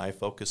number one I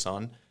focus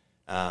on.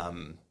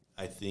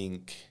 I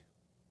think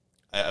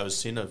I was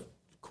seeing a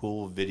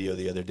cool video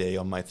the other day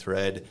on my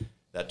thread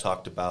that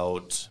talked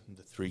about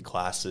the three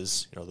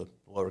classes, the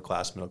lower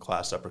class, middle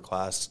class, upper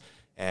class.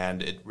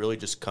 And it really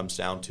just comes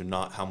down to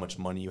not how much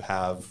money you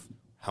have,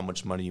 how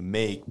much money you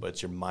make, but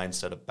it's your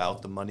mindset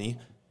about the money.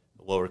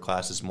 The lower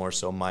class is more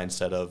so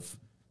mindset of,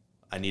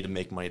 I need to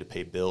make money to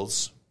pay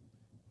bills.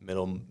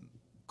 Middle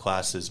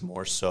class is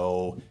more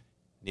so,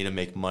 need to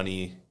make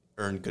money,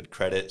 earn good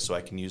credit so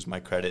I can use my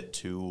credit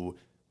to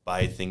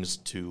buy things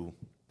to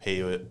pay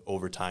it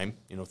over time,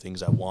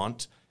 things I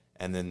want.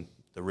 And then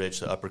the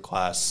rich, the upper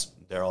class,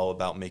 they're all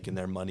about making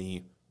their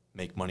money,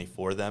 make money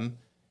for them.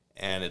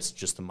 And it's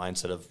just the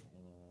mindset of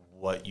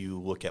what you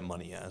look at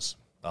money as.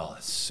 Oh,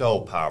 that's so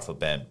powerful,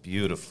 Ben.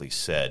 Beautifully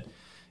said.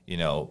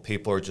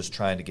 People are just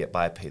trying to get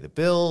by, pay the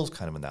bills,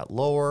 kind of in that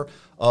lower.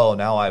 Oh,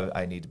 now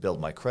I need to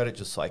build my credit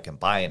just so I can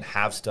buy and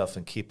have stuff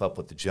and keep up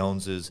with the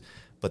Joneses.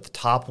 But the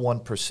top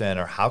 1%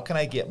 are, how can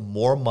I get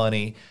more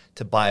money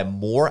to buy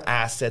more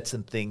assets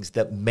and things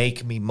that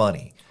make me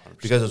money?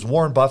 100%. Because as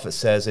Warren Buffett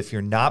says, if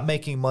you're not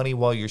making money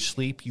while you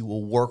sleep, you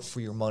will work for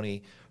your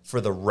money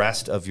for the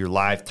rest of your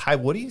life. Ty,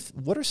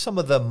 what are some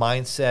of the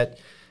mindset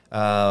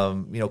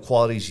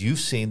qualities you've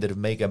seen that have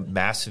made a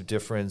massive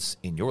difference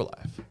in your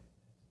life?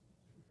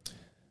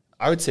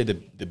 I would say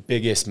the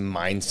biggest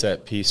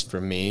mindset piece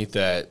for me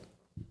that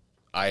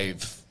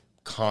I've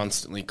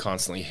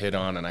constantly hit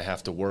on, and I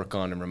have to work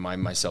on and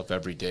remind myself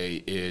every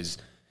day, is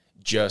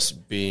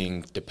just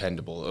being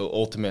dependable,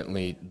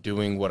 ultimately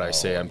doing what I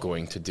say I'm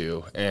going to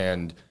do.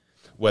 And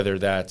whether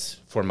that's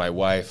for my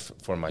wife,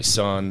 for my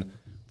son,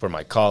 for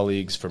my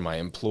colleagues, for my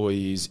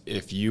employees,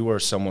 if you are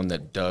someone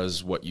that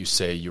does what you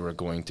say you are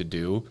going to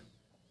do,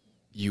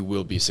 you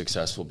will be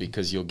successful,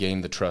 because you'll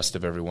gain the trust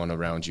of everyone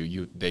around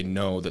you. They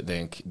know that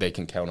they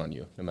can count on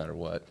you no matter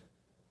what.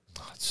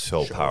 It's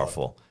so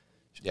powerful.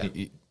 Yeah.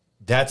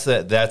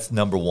 That's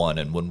number one.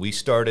 And when we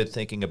started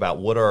thinking about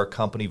what are our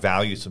company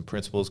values and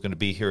principles going to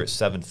be here at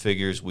Seven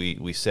Figures,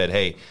 we said,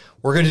 hey,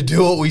 we're going to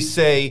do what we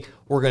say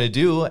we're going to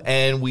do.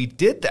 And we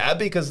did that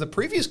because the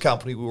previous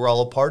company we were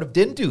all a part of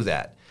didn't do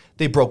that.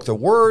 They broke their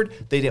word.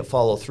 They didn't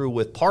follow through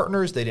with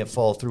partners. They didn't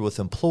follow through with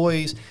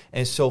employees.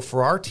 And so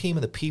for our team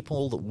and the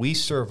people that we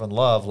serve and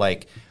love,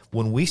 like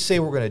when we say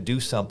we're going to do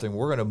something,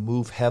 we're going to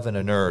move heaven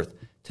and earth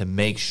to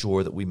make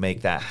sure that we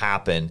make that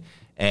happen.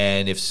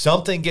 And if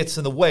something gets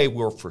in the way,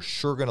 we're for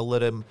sure going to let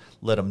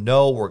them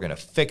know. We're going to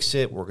fix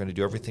it. We're going to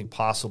do everything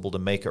possible to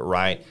make it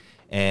right.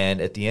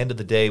 And at the end of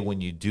the day, when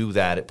you do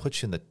that, it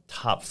puts you in the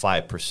top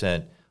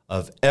 5%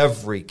 of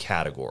every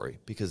category,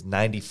 because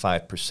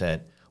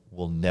 95%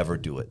 will never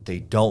do it. They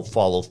don't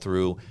follow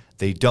through.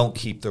 They don't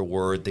keep their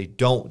word. They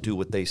don't do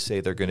what they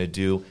say they're going to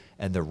do.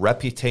 And the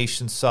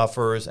reputation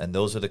suffers. And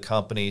those are the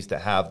companies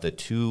that have the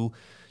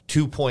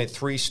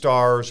 2.3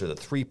 stars or the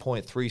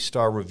 3.3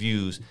 star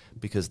reviews,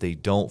 because they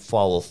don't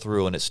follow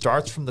through. And it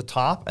starts from the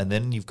top, and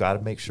then you've got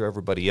to make sure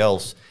everybody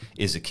else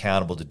is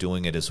accountable to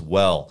doing it as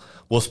well.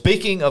 Well,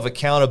 speaking of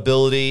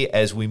accountability,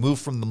 as we move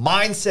from the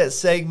mindset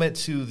segment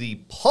to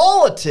the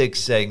politics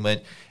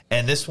segment,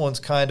 and this one's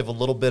kind of a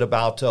little bit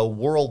about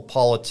world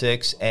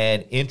politics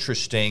and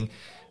interesting.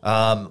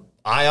 I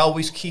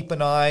always keep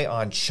an eye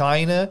on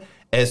China.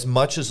 As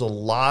much as a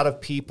lot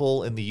of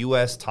people in the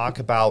U.S. talk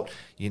about,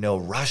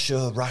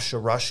 Russia,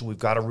 we've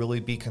got to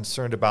really be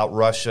concerned about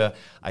Russia.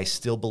 I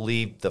still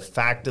believe the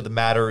fact of the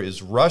matter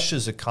is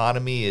Russia's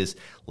economy is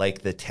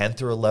like the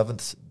 10th or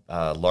 11th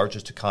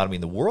largest economy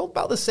in the world,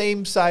 about the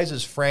same size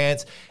as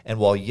France. And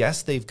while,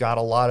 yes, they've got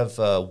a lot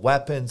of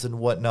weapons and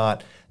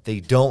whatnot, they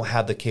don't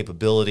have the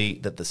capability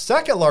that the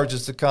second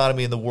largest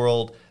economy in the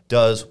world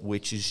does,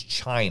 which is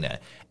China.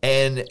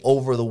 And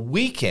over the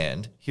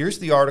weekend, here's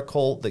the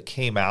article that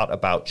came out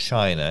about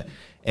China.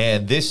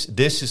 And this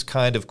is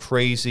kind of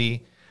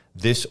crazy,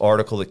 this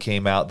article that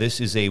came out.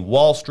 This is a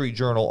Wall Street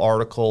Journal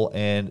article,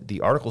 and the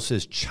article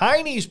says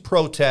Chinese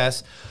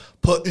protests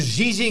put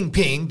Xi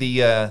Jinping,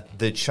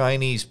 the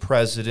Chinese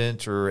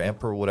president or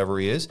emperor, whatever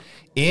he is,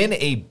 in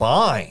a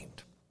bind.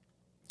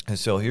 And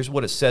so here's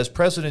what it says.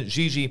 President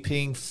Xi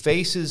Jinping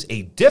faces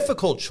a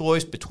difficult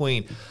choice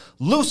between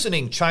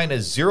loosening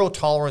China's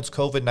zero-tolerance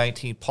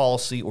COVID-19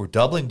 policy or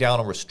doubling down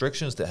on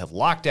restrictions that have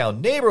locked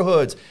down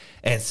neighborhoods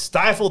and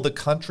stifled the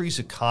country's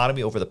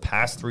economy over the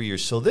past 3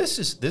 years. So this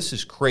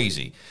is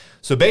crazy.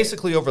 So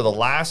basically over the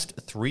last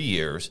 3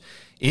 years,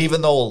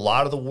 even though a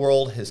lot of the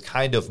world has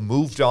kind of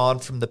moved on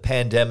from the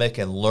pandemic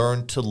and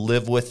learned to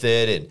live with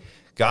it and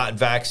gotten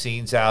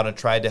vaccines out and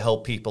tried to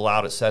help people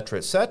out, et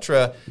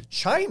cetera,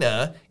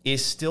 China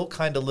is still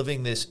kind of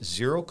living this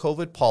zero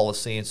COVID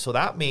policy. And so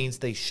that means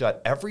they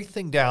shut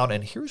everything down.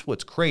 And here's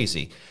what's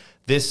crazy.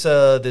 This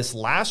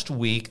last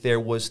week, there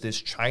was this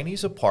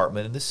Chinese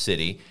apartment in the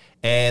city,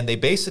 and they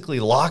basically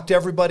locked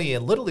everybody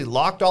in, literally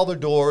locked all their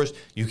doors.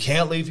 You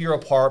can't leave your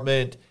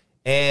apartment.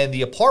 And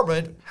the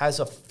apartment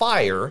has a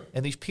fire,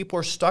 and these people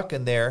are stuck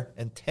in there,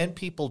 and 10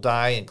 people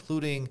die,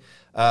 including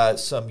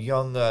some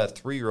young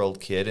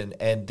 3-year-old kid.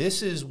 And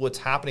this is what's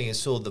happening. And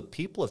so the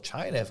people of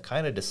China have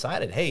kind of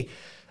decided, hey,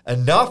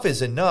 enough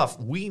is enough.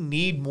 We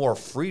need more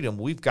freedom.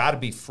 We've got to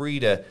be free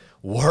to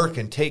work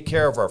and take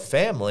care of our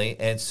family.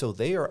 And so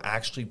they are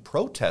actually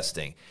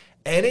protesting.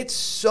 And it's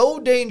so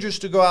dangerous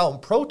to go out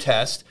and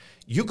protest.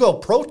 You go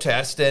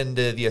protest and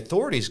the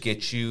authorities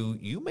get you,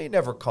 you may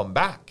never come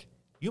back.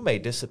 You may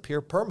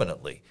disappear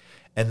permanently.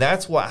 And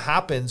that's what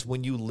happens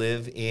when you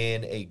live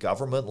in a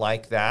government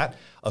like that.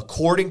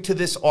 According to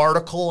this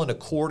article and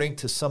according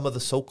to some of the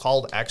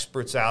so-called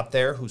experts out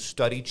there who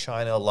study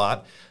China a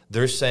lot,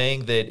 they're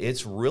saying that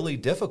it's really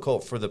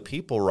difficult for the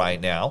people right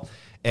now.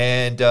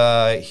 And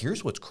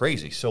here's what's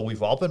crazy. So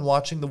we've all been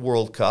watching the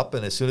World Cup,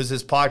 and as soon as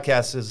this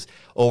podcast is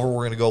over,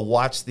 we're going to go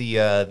watch the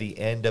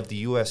end of the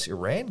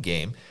U.S.-Iran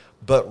game.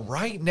 But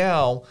right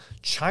now,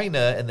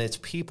 China and its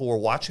people were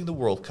watching the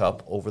World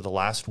Cup over the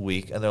last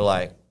week, and they're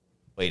like,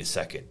 wait a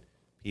second.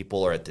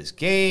 People are at this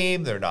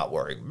game. They're not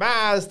wearing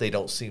masks. They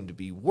don't seem to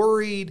be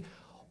worried.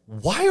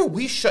 Why are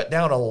we shut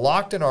down and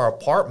locked in our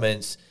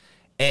apartments,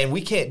 and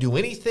we can't do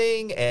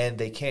anything, and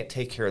they can't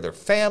take care of their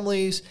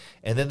families?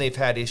 And then they've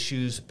had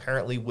issues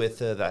apparently with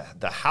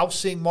the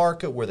housing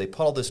market, where they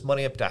put all this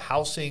money up to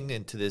housing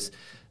into this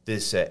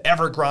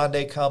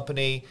Evergrande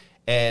company,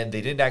 and they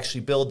didn't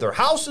actually build their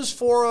houses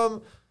for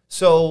them.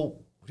 So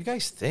what do you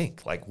guys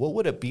think? Like, what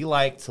would it be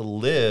like to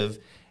live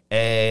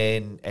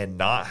and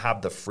not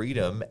have the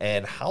freedom?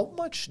 And how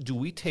much do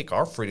we take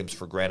our freedoms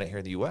for granted here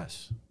in the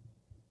U.S.?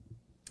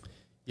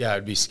 Yeah,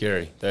 it'd be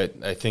scary.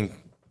 I think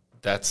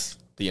that's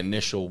the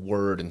initial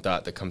word and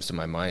thought that comes to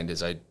my mind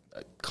is a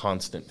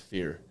constant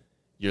fear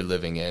you're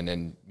living in.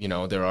 And,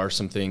 there are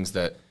some things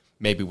that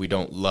maybe we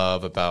don't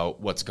love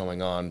about what's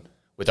going on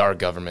with our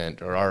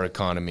government or our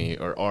economy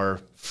or our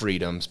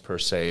freedoms per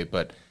se.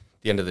 But at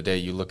the end of the day,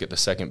 you look at the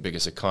second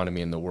biggest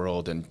economy in the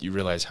world and you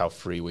realize how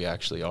free we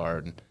actually are.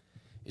 And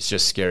it's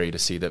just scary to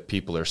see that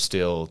people are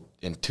still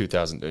in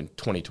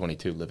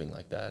 2022 living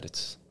like that.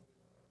 It's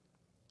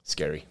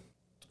scary.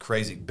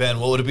 Crazy. Ben,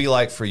 what would it be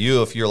like for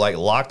you if you're like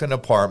locked in an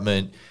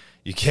apartment,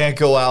 you can't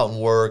go out and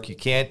work, you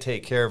can't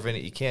take care of it,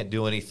 you can't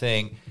do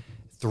anything?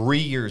 3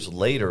 years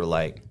later,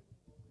 like,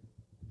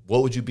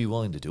 what would you be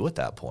willing to do at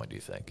that point, do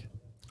you think?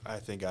 I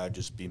think I'd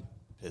just be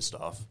pissed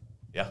off.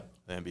 Yeah.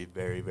 And be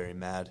very, very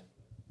mad.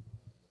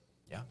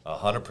 Yeah,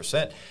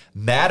 100%.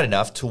 Mad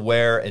enough to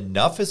where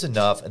enough is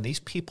enough, and these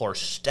people are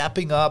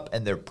stepping up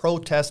and they're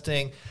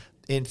protesting.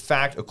 In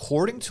fact,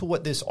 according to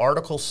what this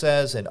article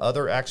says and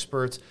other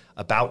experts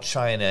about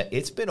China,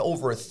 it's been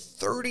over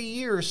 30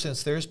 years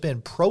since there's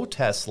been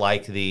protests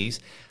like these.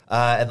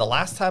 And the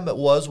last time it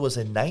was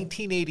in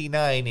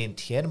 1989 in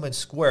Tiananmen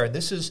Square. And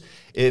this is,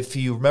 if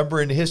you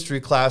remember in history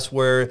class,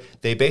 where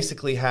they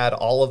basically had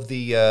all of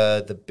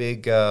the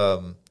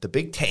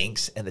big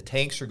tanks, and the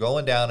tanks are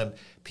going down, and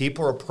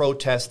people are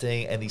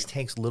protesting, and these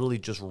tanks literally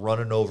just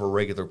running over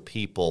regular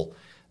people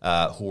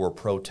who were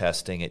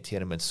protesting at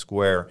Tiananmen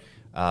Square.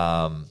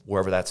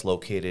 Wherever that's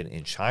located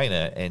in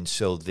China. And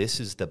so this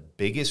is the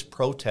biggest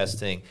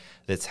protesting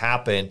that's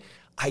happened.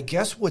 I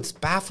guess what's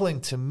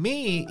baffling to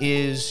me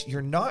is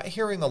you're not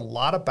hearing a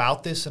lot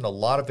about this in a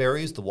lot of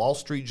areas. The Wall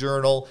Street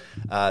Journal,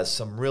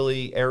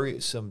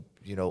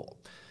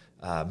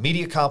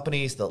 media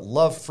companies that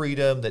love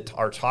freedom that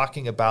are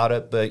talking about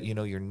it, but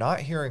you're not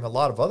hearing a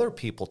lot of other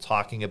people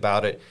talking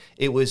about it.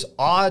 It was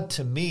odd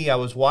to me. I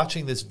was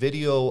watching this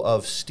video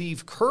of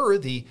Steve Kerr,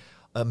 the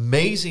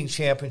amazing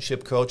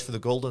championship coach for the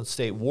Golden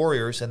State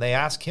Warriors, and they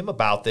asked him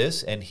about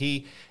this, and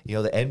he, the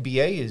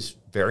NBA is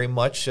very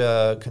much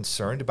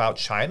concerned about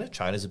China.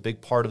 China's a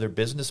big part of their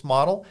business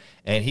model,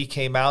 and he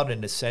came out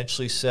and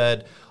essentially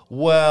said,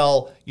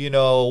 well, we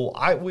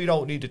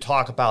don't need to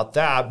talk about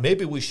that.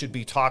 Maybe we should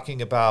be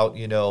talking about,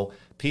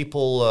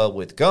 people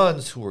with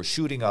guns who are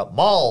shooting up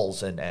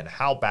malls and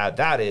how bad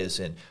that is,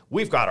 and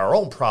we've got our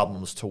own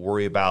problems to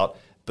worry about,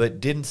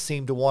 but didn't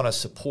seem to want to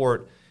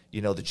support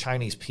the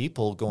Chinese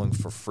people going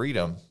for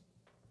freedom.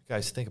 You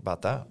guys think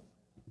about that?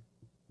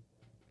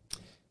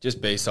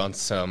 Just based on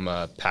some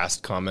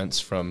past comments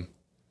from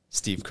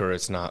Steve Kerr,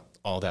 it's not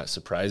all that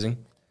surprising,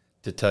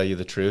 to tell you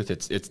the truth.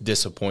 It's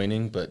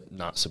disappointing, but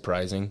not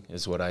surprising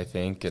is what I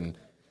think. And,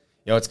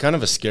 it's kind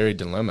of a scary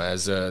dilemma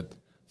as a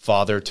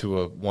father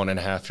to a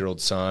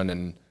 1.5-year-old son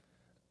and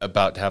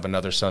about to have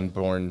another son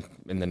born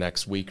in the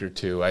next week or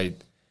two. I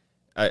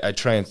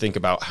try and think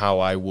about how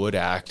I would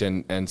act,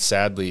 and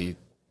sadly,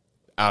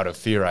 out of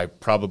fear, I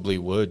probably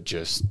would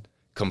just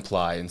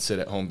comply and sit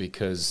at home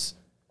because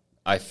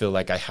I feel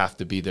like I have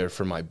to be there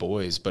for my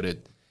boys. But if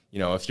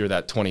you're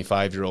that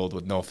 25-year-old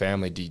with no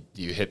family, do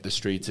you hit the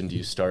streets and do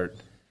you start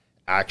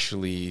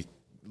actually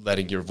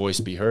letting your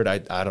voice be heard?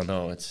 I don't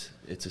know. It's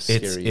a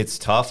scary. It's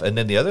tough. And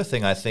then the other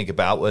thing I think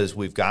about was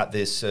we've got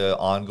this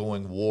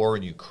ongoing war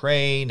in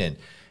Ukraine,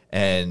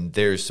 and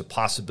there's a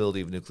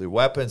possibility of nuclear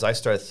weapons. I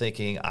started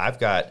thinking, I've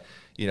got,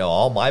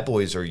 all my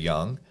boys are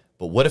young.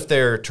 But what if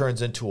there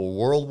turns into a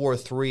World War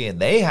III and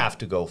they have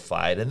to go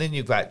fight? And then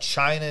you've got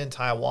China and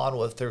Taiwan.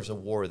 What if there's a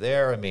war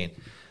there? I mean,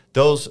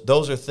 those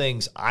are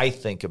things I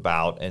think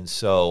about. And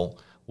so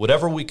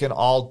whatever we can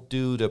all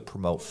do to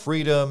promote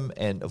freedom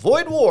and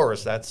avoid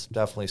wars, that's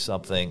definitely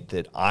something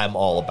that I'm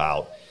all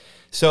about.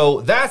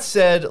 So that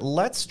said,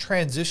 let's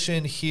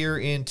transition here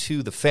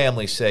into the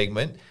family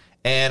segment.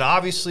 And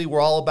obviously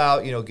we're all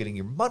about, getting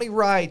your money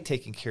right,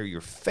 taking care of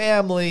your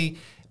family.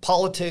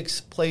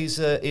 Politics plays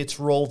its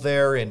role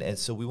there, and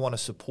so we want to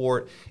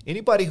support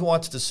anybody who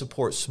wants to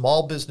support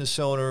small business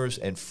owners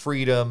and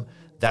freedom.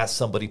 That's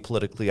somebody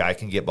politically I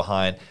can get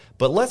behind.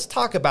 But let's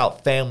talk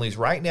about families.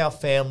 Right now,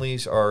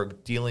 families are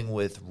dealing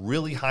with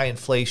really high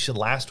inflation.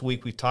 Last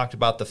week, we talked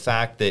about the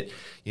fact that,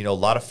 a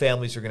lot of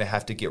families are going to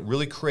have to get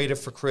really creative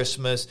for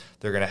Christmas.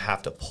 They're going to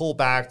have to pull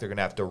back. They're going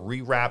to have to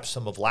rewrap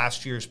some of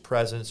last year's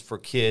presents for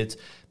kids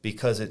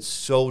because it's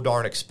so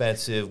darn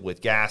expensive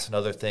with gas and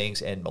other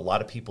things. And a lot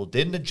of people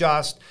didn't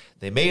adjust.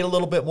 They made a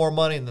little bit more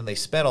money and then they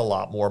spent a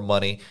lot more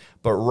money.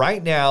 But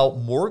right now,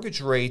 mortgage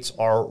rates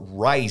are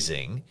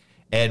rising.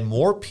 And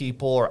more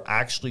people are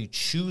actually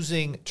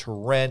choosing to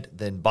rent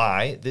than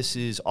buy. This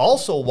is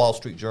also a Wall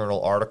Street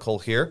Journal article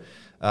here.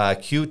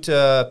 Cute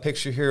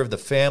picture here of the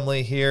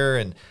family here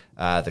and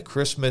the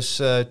Christmas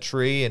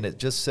tree. And it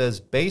just says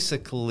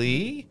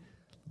basically,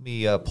 let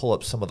me pull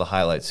up some of the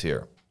highlights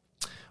here.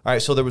 All right,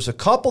 so there was a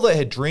couple that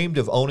had dreamed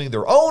of owning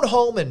their own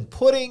home and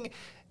putting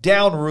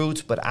down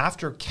roots, but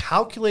after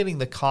calculating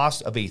the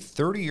cost of a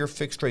 30-year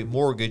fixed-rate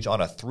mortgage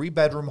on a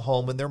 3-bedroom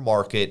home in their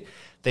market,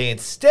 they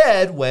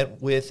instead went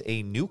with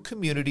a new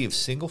community of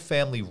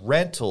single-family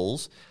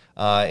rentals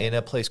in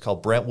a place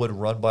called Brentwood,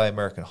 run by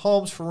American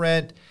Homes for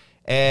Rent.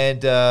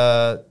 And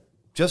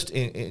just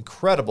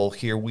incredible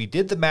here. We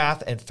did the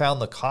math and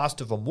found the cost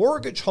of a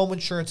mortgage, home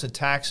insurance, and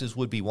taxes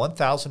would be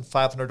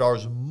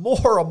 $1,500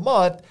 more a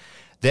month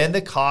than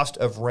the cost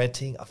of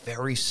renting a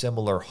very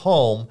similar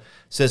home,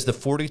 says the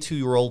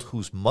 42-year-old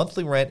whose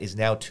monthly rent is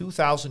now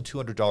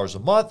 $2,200 a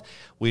month.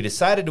 We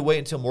decided to wait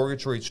until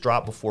mortgage rates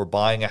drop before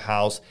buying a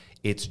house.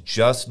 It's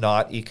just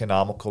not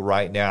economical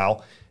right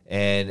now.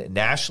 And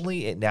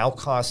nationally, it now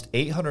costs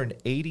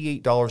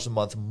 $888 a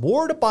month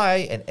more to buy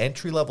an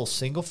entry-level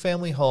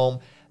single-family home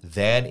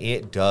than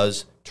it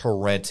does to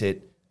rent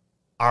it.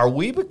 Are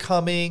we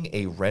becoming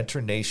a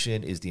renter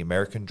nation? Is the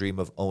American dream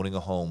of owning a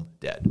home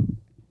dead?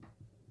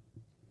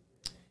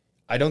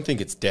 I don't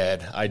think it's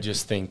dead. I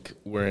just think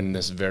we're in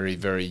this very,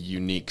 very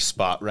unique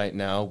spot right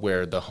now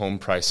where the home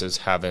prices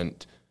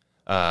haven't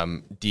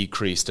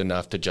decreased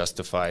enough to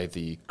justify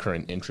the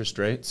current interest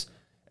rates.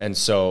 And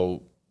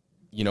so,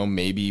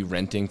 maybe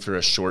renting for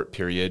a short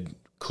period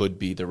could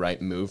be the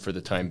right move for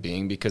the time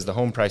being, because the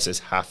home prices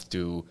have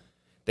to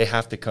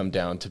come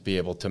down to be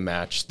able to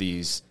match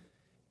these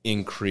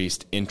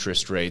increased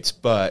interest rates.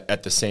 But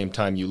at the same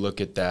time, you look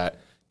at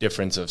that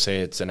difference of, say,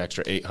 it's an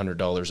extra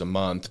 $800 a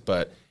month,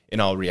 but in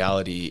all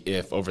reality,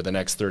 if over the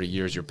next 30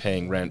 years you're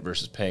paying rent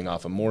versus paying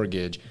off a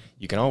mortgage,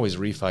 you can always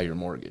refi your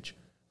mortgage,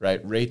 right?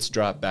 Rates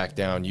drop back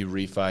down, you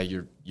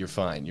refi, you're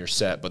fine, you're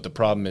set. But the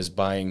problem is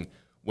buying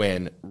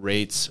when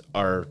rates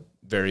are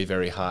very,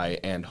 very high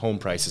and home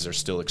prices are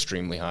still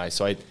extremely high.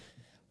 So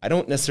I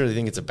don't necessarily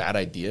think it's a bad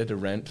idea to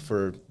rent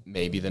for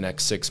maybe the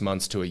next 6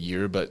 months to a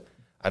year, but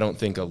I don't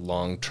think a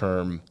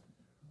long-term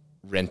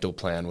rental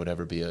plan would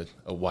ever be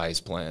a wise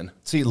plan.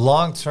 See,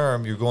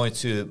 long-term, you're going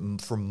to,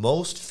 for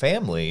most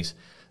families,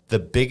 the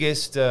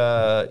biggest,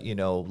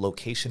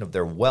 location of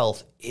their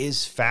wealth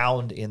is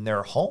found in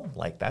their home.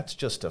 Like, that's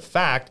just a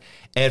fact.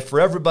 And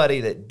for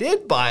everybody that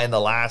did buy in the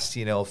last,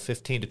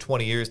 15 to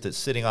 20 years that's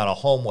sitting on a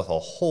home with a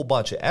whole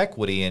bunch of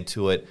equity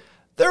into it,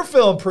 they're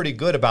feeling pretty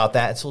good about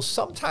that. And so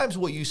sometimes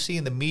what you see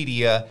in the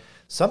media,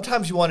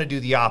 sometimes you want to do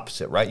the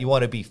opposite, right? You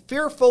want to be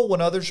fearful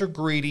when others are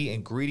greedy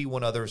and greedy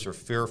when others are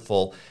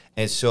fearful.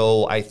 And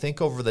so I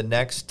think over the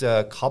next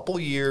couple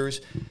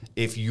years,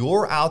 if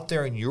you're out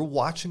there and you're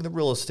watching the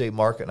real estate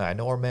market, and I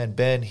know our man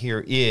Ben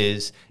here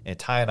is, and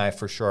Ty and I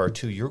for sure are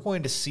too, you're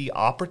going to see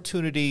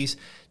opportunities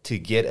to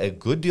get a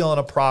good deal on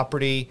a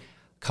property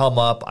come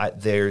up.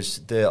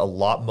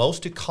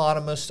 Most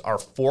economists are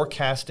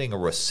forecasting a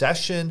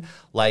recession.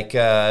 Like,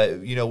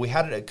 we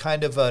had a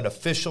kind of an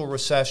official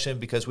recession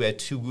because we had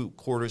 2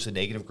 quarters of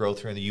negative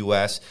growth here in the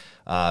U.S.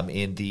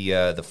 In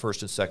the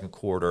first and second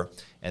quarter,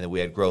 and then we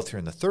had growth here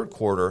in the third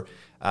quarter.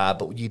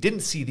 But you didn't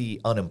see the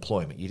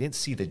unemployment. You didn't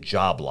see the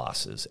job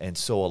losses. And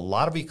so a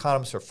lot of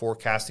economists are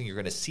forecasting you're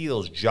going to see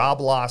those job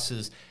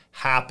losses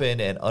happen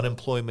and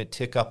unemployment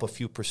tick up a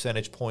few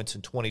percentage points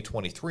in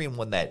 2023. And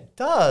when that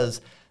does,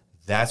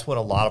 that's when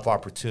a lot of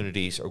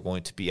opportunities are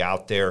going to be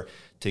out there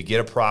to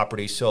get a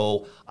property.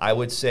 So I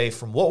would say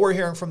from what we're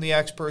hearing from the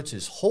experts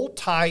is hold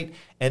tight.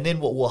 And then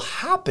what will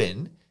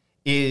happen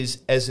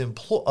is as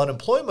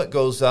unemployment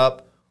goes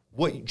up,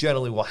 what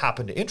generally will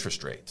happen to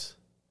interest rates?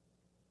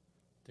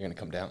 They're going to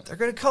come down. They're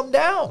going to come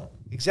down.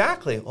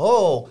 Exactly.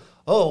 Oh,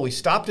 we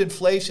stopped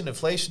inflation.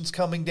 Inflation's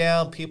coming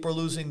down. People are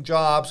losing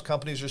jobs.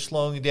 Companies are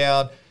slowing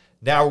down.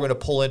 Now we're going to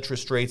pull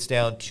interest rates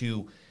down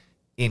to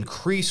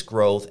increase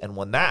growth. And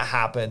when that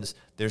happens,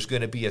 there's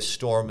going to be a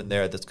storm in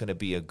there that's going to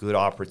be a good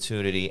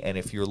opportunity. And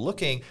if you're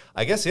looking,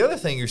 I guess the other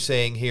thing you're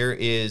saying here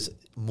is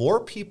more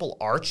people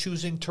are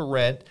choosing to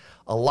rent.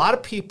 A lot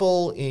of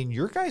people in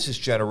your guys'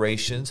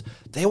 generations,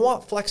 they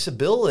want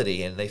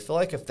flexibility and they feel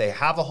like if they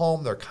have a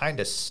home, they're kind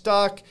of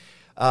stuck.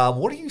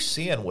 What are you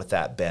seeing with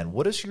that, Ben?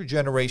 What is your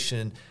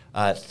generation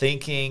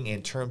thinking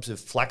in terms of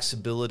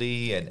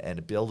flexibility and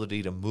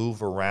ability to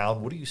move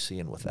around? What are you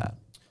seeing with that?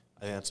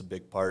 I think that's a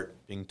big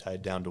part, being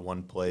tied down to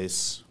one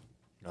place.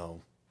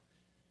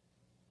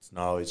 It's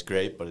not always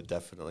great, but it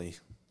definitely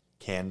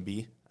can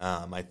be.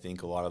 I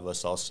think a lot of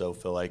us also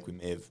feel like we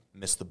may have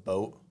missed the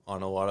boat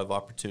on a lot of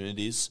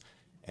opportunities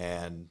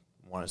and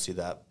want to see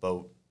that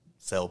boat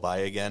sail by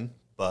again.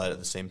 But at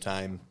the same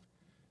time,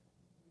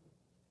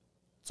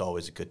 it's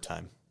always a good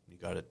time. You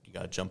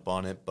gotta jump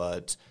on it,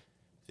 but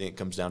I think it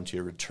comes down to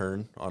your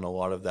return on a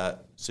lot of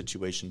that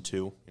situation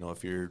too.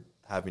 If you're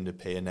having to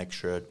pay an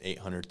extra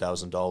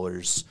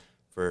 $800,000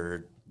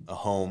 for a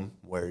home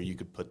where you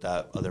could put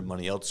that other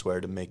money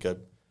elsewhere to make a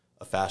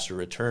faster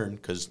return,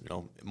 because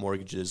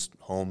mortgages,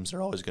 homes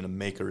are always going to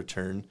make a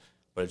return,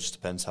 but it just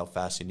depends how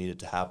fast you need it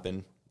to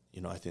happen.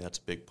 I think that's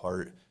a big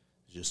part,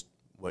 just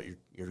what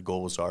your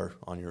goals are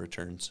on your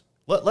returns.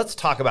 Let's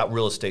talk about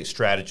real estate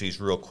strategies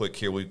real quick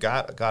here. We've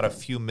got a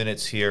few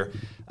minutes here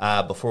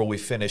before we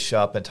finish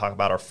up and talk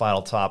about our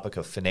final topic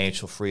of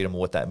financial freedom and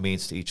what that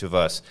means to each of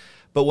us.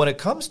 But when it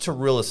comes to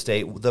real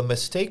estate, the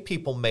mistake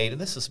people made, and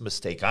this is a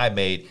mistake I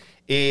made,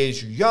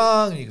 is you're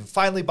young and you can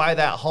finally buy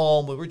that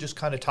home. We were just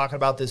kind of talking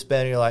about this,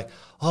 Ben, and you're like,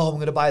 I'm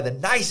going to buy the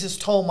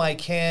nicest home I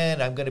can.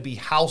 I'm going to be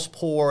house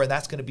poor, and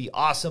that's going to be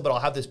awesome, but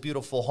I'll have this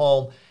beautiful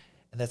home.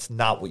 And that's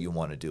not what you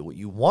want to do. What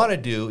you want to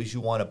do is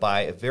you want to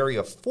buy a very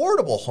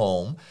affordable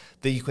home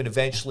that you can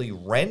eventually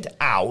rent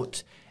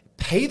out,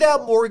 pay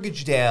that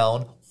mortgage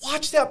down,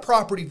 watch that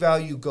property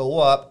value go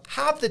up,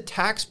 have the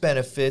tax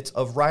benefits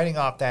of writing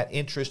off that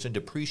interest and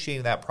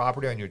depreciating that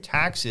property on your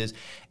taxes,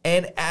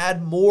 and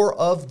add more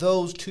of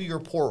those to your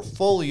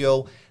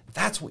portfolio.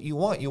 That's what you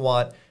want. You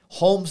want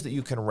homes that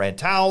you can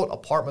rent out,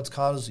 apartments,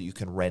 condos that you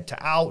can rent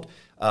out,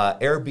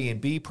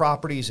 Airbnb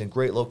properties in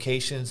great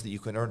locations that you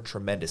can earn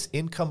tremendous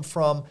income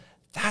from.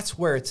 That's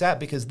where it's at,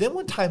 because then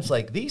when times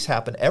like these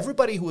happen,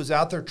 everybody who is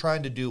out there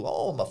trying to do,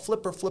 I'm a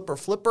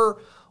flipper,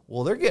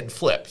 well, they're getting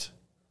flipped.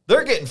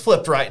 They're getting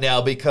flipped right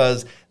now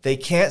because they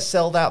can't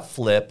sell that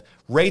flip.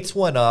 Rates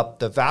went up,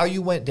 the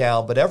value went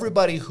down, but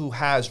everybody who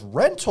has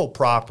rental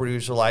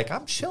properties are like,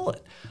 I'm chilling.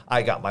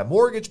 I got my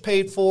mortgage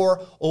paid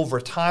for.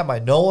 Over time, I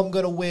know I'm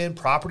going to win.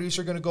 Properties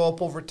are going to go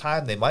up over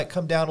time. They might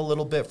come down a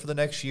little bit for the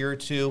next year or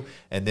two,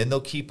 and then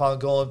they'll keep on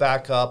going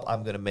back up.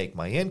 I'm going to make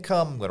my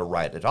income. I'm going to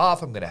write it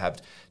off. I'm going to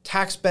have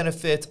tax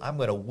benefits. I'm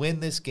going to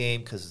win this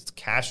game because it's a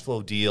cash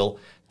flow deal.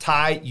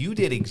 Ty, you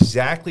did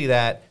exactly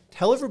that.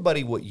 Tell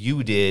everybody what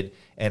you did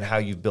and how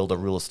you build a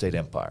real estate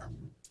empire.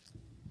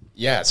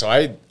 Yeah, so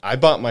I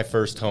bought my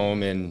first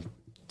home in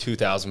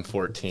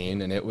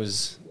 2014, and it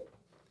was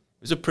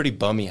a pretty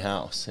bummy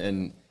house.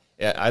 And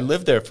I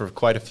lived there for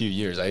quite a few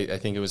years. I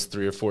think it was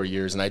 3 or 4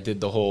 years, and I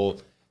did the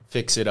whole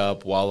fix it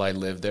up while I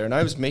lived there. And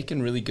I was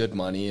making really good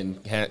money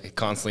and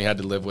constantly had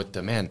to live with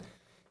the, man,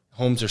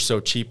 homes are so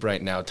cheap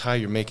right now. Ty,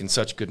 you're making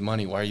such good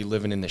money. Why are you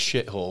living in the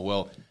shithole?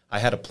 Well, I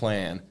had a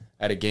plan.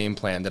 I had a game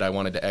plan that I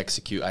wanted to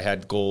execute. I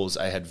had goals.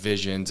 I had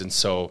visions. And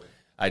so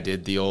I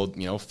did the old,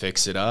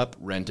 fix it up,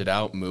 rent it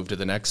out, move to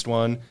the next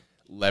one,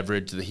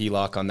 leverage the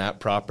HELOC on that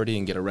property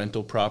and get a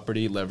rental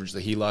property, leverage the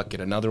HELOC,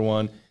 get another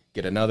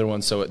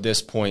one. So at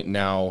this point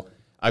now,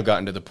 I've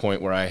gotten to the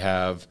point where I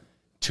have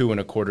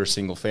 2.25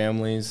 single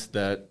families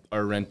that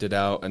are rented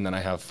out, and then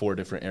I have 4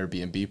 different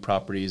Airbnb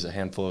properties, a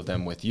handful of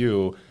them with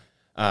you.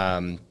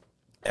 And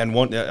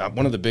one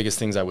of the biggest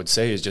things I would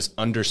say is just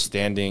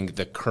understanding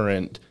the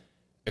current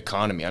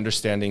economy,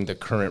 understanding the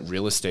current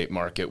real estate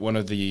market. One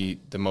of the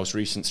most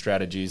recent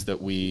strategies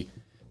that we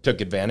took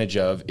advantage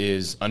of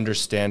is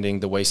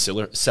understanding the way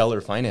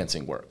seller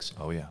financing works.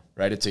 Oh, yeah.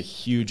 Right? It's a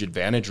huge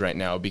advantage right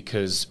now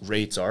because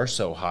rates are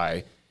so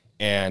high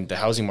and the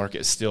housing market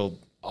is still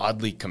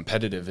oddly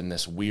competitive in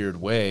this weird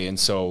way. And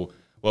so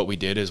what we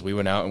did is we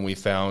went out and we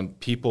found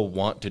people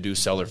want to do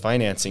seller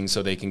financing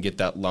so they can get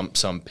that lump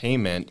sum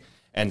payment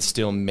and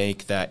still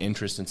make that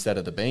interest instead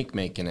of the bank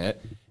making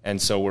it. And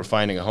so we're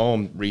finding a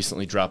home,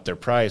 recently dropped their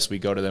price. We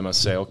go to them and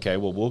say, okay,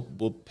 well,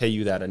 we'll pay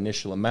you that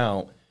initial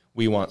amount.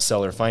 We want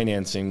seller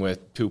financing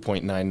with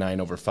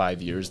 2.99 over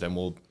 5 years, then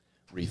we'll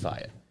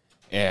refi it.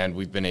 And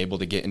we've been able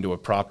to get into a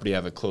property. I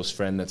have a close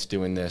friend that's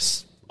doing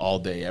this all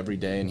day, every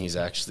day, and he's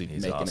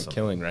making awesome. A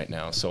killing right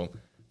now. So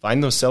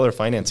find those seller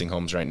financing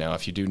homes right now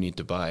if you do need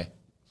to buy.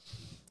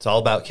 It's all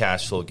about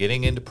cash flow,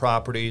 getting into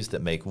properties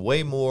that make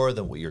way more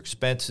than what your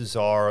expenses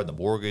are, the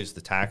mortgage,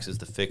 the taxes,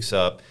 the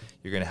fix-up.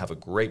 You're going to have a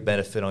great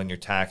benefit on your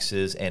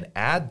taxes, and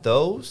add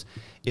those.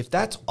 If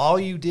that's all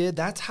you did,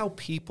 that's how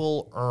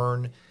people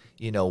earn,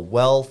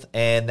 wealth,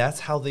 and that's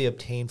how they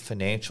obtain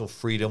financial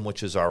freedom,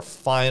 which is our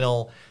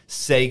final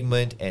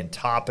segment and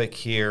topic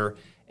here.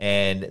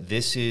 And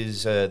this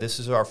is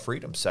our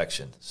freedom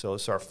section. So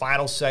it's our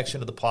final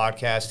section of the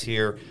podcast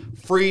here.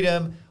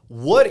 Freedom.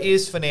 What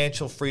is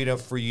financial freedom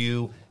for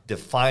you?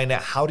 Define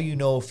it. How do you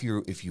know if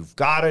you've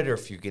got it or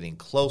if you're getting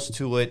close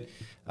to it?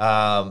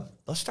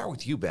 Let's start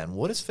with you, Ben.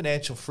 What is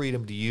financial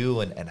freedom to you,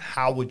 and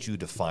how would you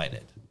define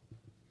it?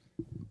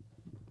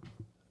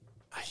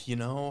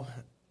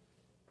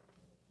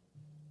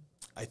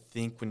 I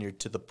think when you're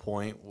to the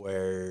point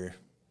where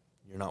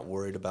you're not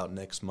worried about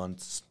next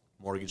month's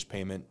mortgage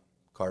payment,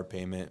 car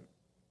payment,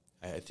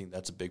 I think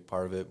that's a big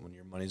part of it. When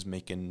your money's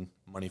making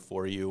money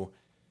for you,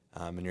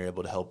 and you're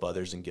able to help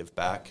others and give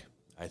back,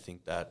 I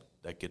think that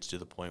gets to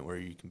the point where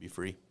you can be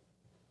free.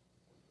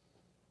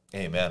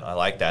 Amen. I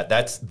like that.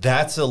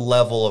 That's a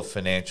level of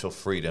financial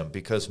freedom,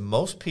 because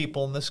most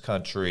people in this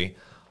country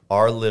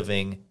are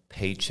living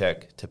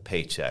paycheck to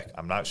paycheck.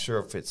 I'm not sure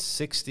if it's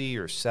 60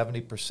 or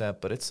 70%,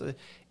 but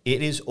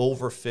it is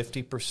over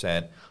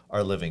 50%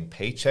 are living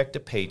paycheck to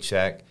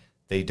paycheck.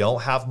 They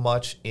don't have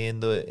much in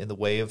the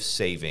way of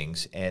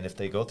savings, and if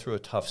they go through a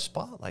tough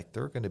spot,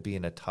 they're going to be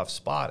in a tough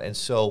spot. And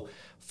so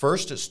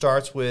first it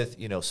starts with,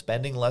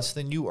 spending less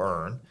than you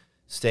earn,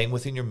 staying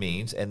within your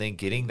means, and then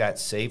getting that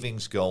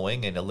savings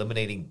going and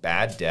eliminating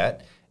bad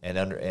debt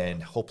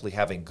and hopefully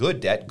having good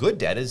debt. Good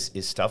debt is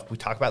stuff. We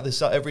talk about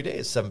this every day.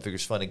 It's Seven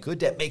Figures Funding. Good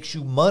debt makes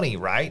you money,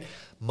 right?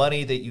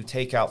 Money that you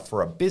take out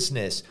for a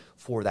business,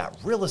 for that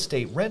real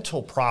estate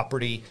rental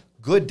property.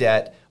 Good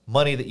debt,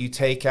 money that you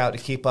take out to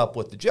keep up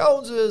with the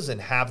Joneses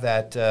and have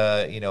that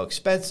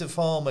expensive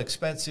home,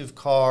 expensive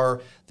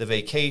car, the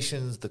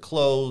vacations, the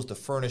clothes, the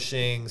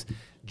furnishings.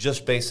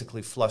 just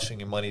basically flushing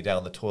your money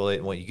down the toilet.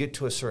 And when you get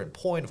to a certain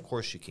point, of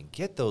course, you can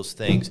get those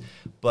things,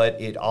 but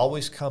it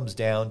always comes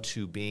down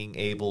to being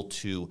able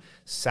to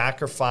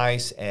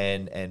sacrifice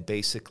and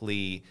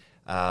basically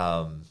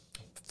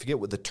forget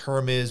what the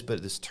term is,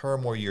 but this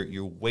term where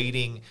you're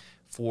waiting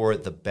for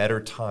the better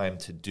time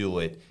to do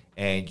it,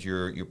 and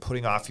you're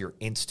putting off your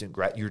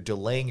you're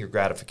delaying your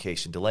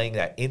gratification, delaying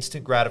that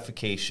instant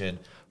gratification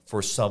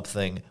for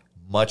something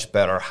much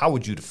better. How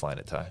would you define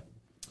it, Ty?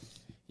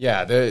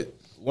 Yeah,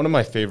 one of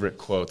my favorite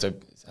quotes, I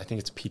think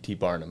it's P.T.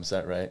 Barnum, is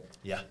that right?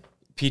 Yeah.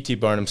 P.T.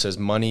 Barnum says,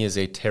 "Money is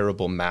a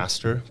terrible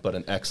master, but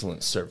an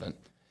excellent servant."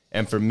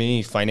 And for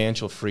me,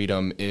 financial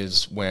freedom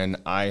is when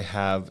I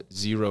have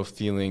zero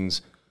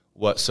feelings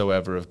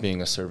whatsoever of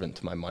being a servant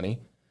to my money.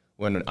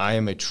 When I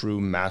am a true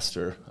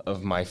master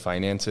of my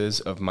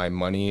finances, of my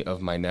money,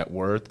 of my net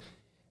worth,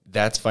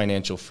 that's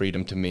financial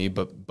freedom to me.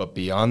 But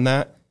beyond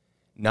that,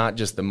 not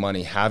just the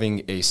money,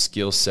 having a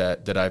skill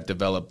set that I've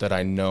developed that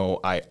I know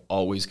I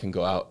always can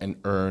go out and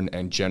earn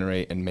and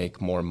generate and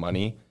make more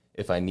money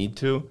if I need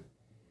to,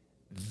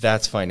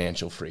 that's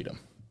financial freedom.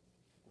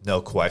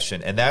 No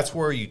question. And that's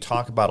where you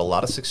talk about a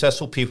lot of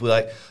successful people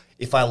like,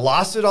 if I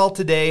lost it all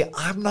today,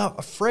 I'm not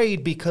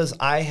afraid because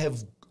I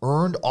have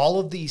earned all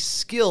of these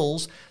skill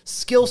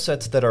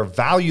sets that are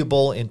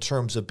valuable in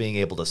terms of being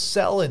able to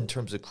sell, in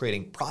terms of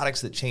creating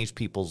products that change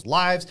people's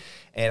lives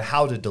and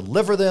how to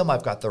deliver them.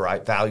 I've got the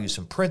right values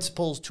and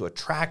principles to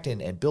attract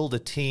and build a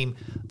team.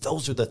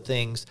 Those are the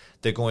things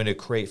that are going to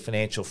create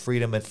financial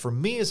freedom. And for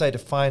me, as I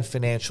define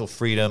financial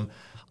freedom,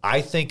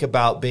 I think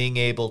about being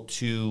able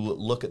to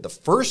look at the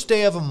first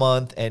day of a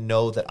month and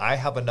know that I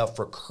have enough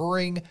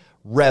recurring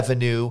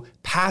revenue,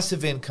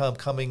 passive income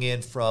coming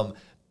in from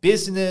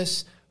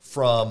business,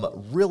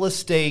 from real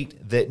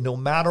estate, that no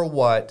matter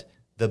what,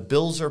 the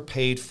bills are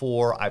paid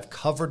for. I've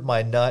covered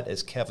my nut,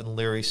 as Kevin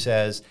Leary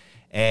says,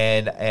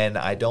 and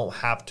I don't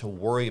have to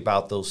worry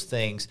about those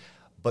things.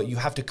 But you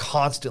have to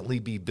constantly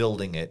be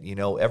building it. You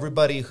know,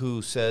 everybody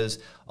who says,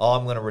 "Oh,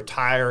 I'm going to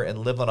retire and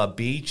live on a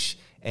beach,"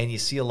 and you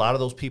see a lot of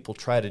those people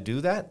try to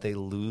do that, they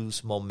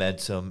lose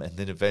momentum and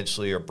then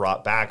eventually are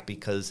brought back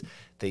because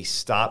they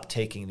stop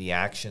taking the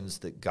actions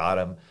that got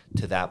them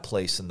to that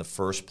place in the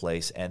first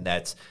place. And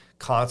that's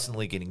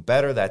constantly getting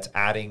better. That's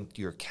adding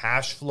your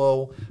cash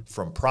flow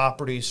from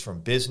properties, from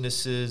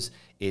businesses.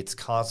 It's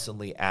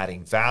constantly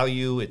adding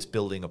value. It's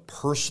building a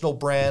personal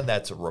brand.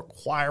 That's a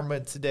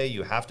requirement today.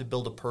 You have to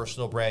build a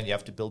personal brand. You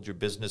have to build your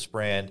business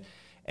brand.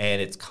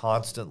 And it's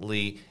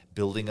constantly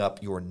building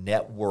up your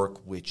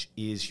network, which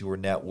is your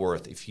net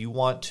worth. If you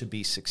want to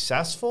be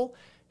successful,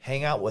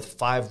 hang out with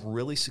 5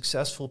 really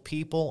successful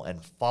people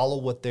and follow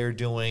what they're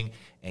doing,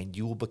 and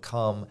you will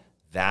become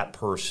that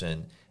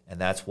person. And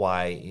that's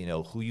why, you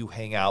know, who you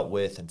hang out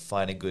with and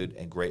finding good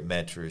and great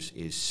mentors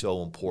is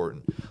so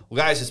important.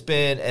 Well, guys, it's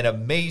been an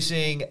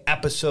amazing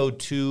episode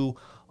 2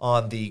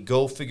 on the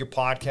Go Figure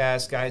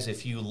podcast. Guys,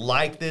 if you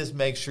like this,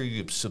 make sure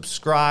you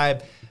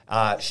subscribe.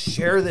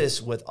 Share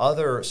this with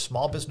other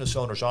small business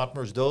owners,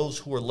 entrepreneurs, those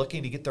who are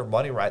looking to get their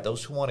money right,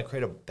 those who want to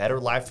create a better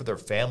life for their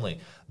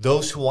family,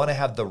 those who want to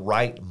have the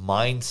right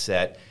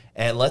mindset.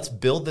 And let's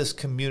build this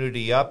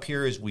community up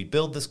here. As we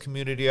build this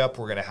community up,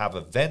 we're going to have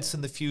events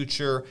in the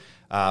future.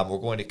 We're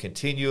going to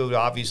continue to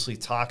obviously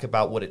talk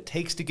about what it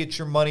takes to get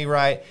your money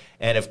right.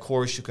 And of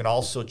course, you can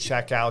also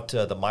check out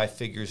the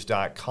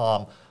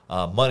myfigures.com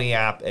money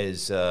app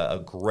as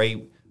a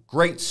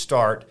great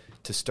start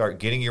to start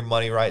getting your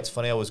money right. It's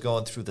funny, I was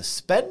going through the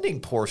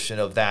spending portion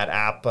of that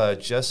app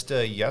just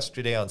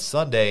yesterday on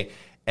Sunday,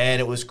 and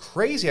it was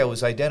crazy. I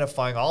was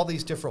identifying all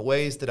these different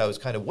ways that I was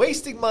kind of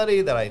wasting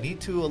money that I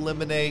need to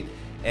eliminate,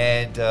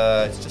 and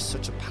it's just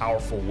such a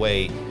powerful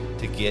way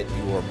to get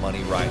your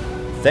money right.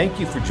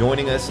 Thank you for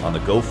joining us on the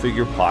Go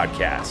Figure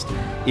podcast.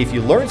 If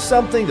you learned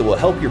something that will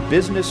help your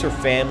business or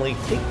family,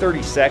 take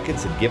 30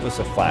 seconds and give us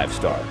a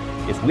 5-star.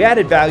 If we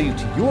added value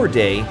to your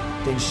day,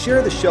 then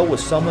share the show with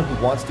someone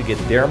who wants to get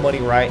their money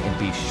right, and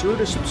be sure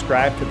to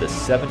subscribe to the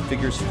 7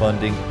 Figures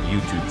Funding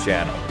YouTube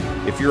channel.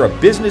 If you're a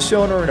business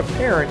owner and a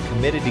parent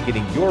committed to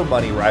getting your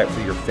money right for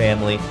your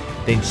family,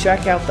 then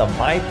check out the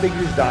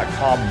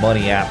myfigures.com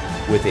money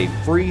app with a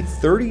free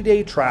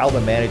 30-day trial to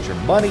manage your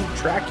money,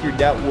 track your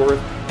net worth,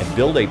 and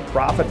build a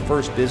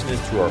profit-first business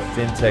through our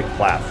fintech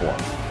platform.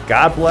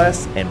 God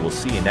bless, and we'll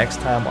see you next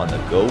time on the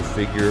Go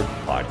Figure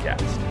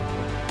podcast.